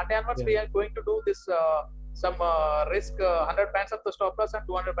onwards, and Monday onwards we are going to do this some risk 100 points of the stop loss and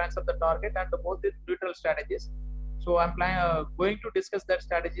 200 points of the target, and both the neutral strategies. So I'm planning going to discuss that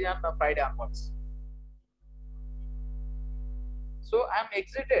strategy on Friday onwards. So I'm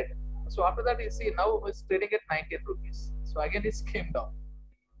exited. So after that, you see now it's trading at 19 rupees. So again, it came down.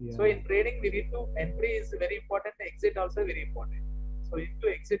 Yeah. So in trading, we need to entry is very important. Exit also very important. So you need to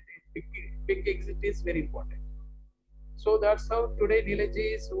exit. Big exit is very important. So that's how today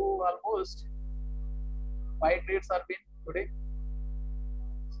Neelaji is almost 5 trades are been today.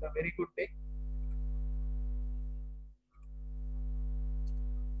 It's a very good day.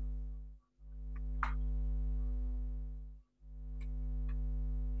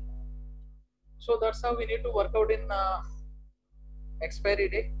 So that's how we need to work out in expiry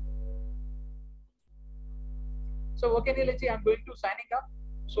day. So okay, Neelaji, I'm going to signing up.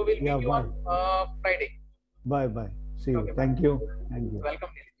 So we'll meet you on Friday. Bye bye. See you. Okay, thank you. Thank you. Welcome,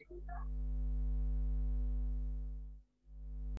 Neelaji.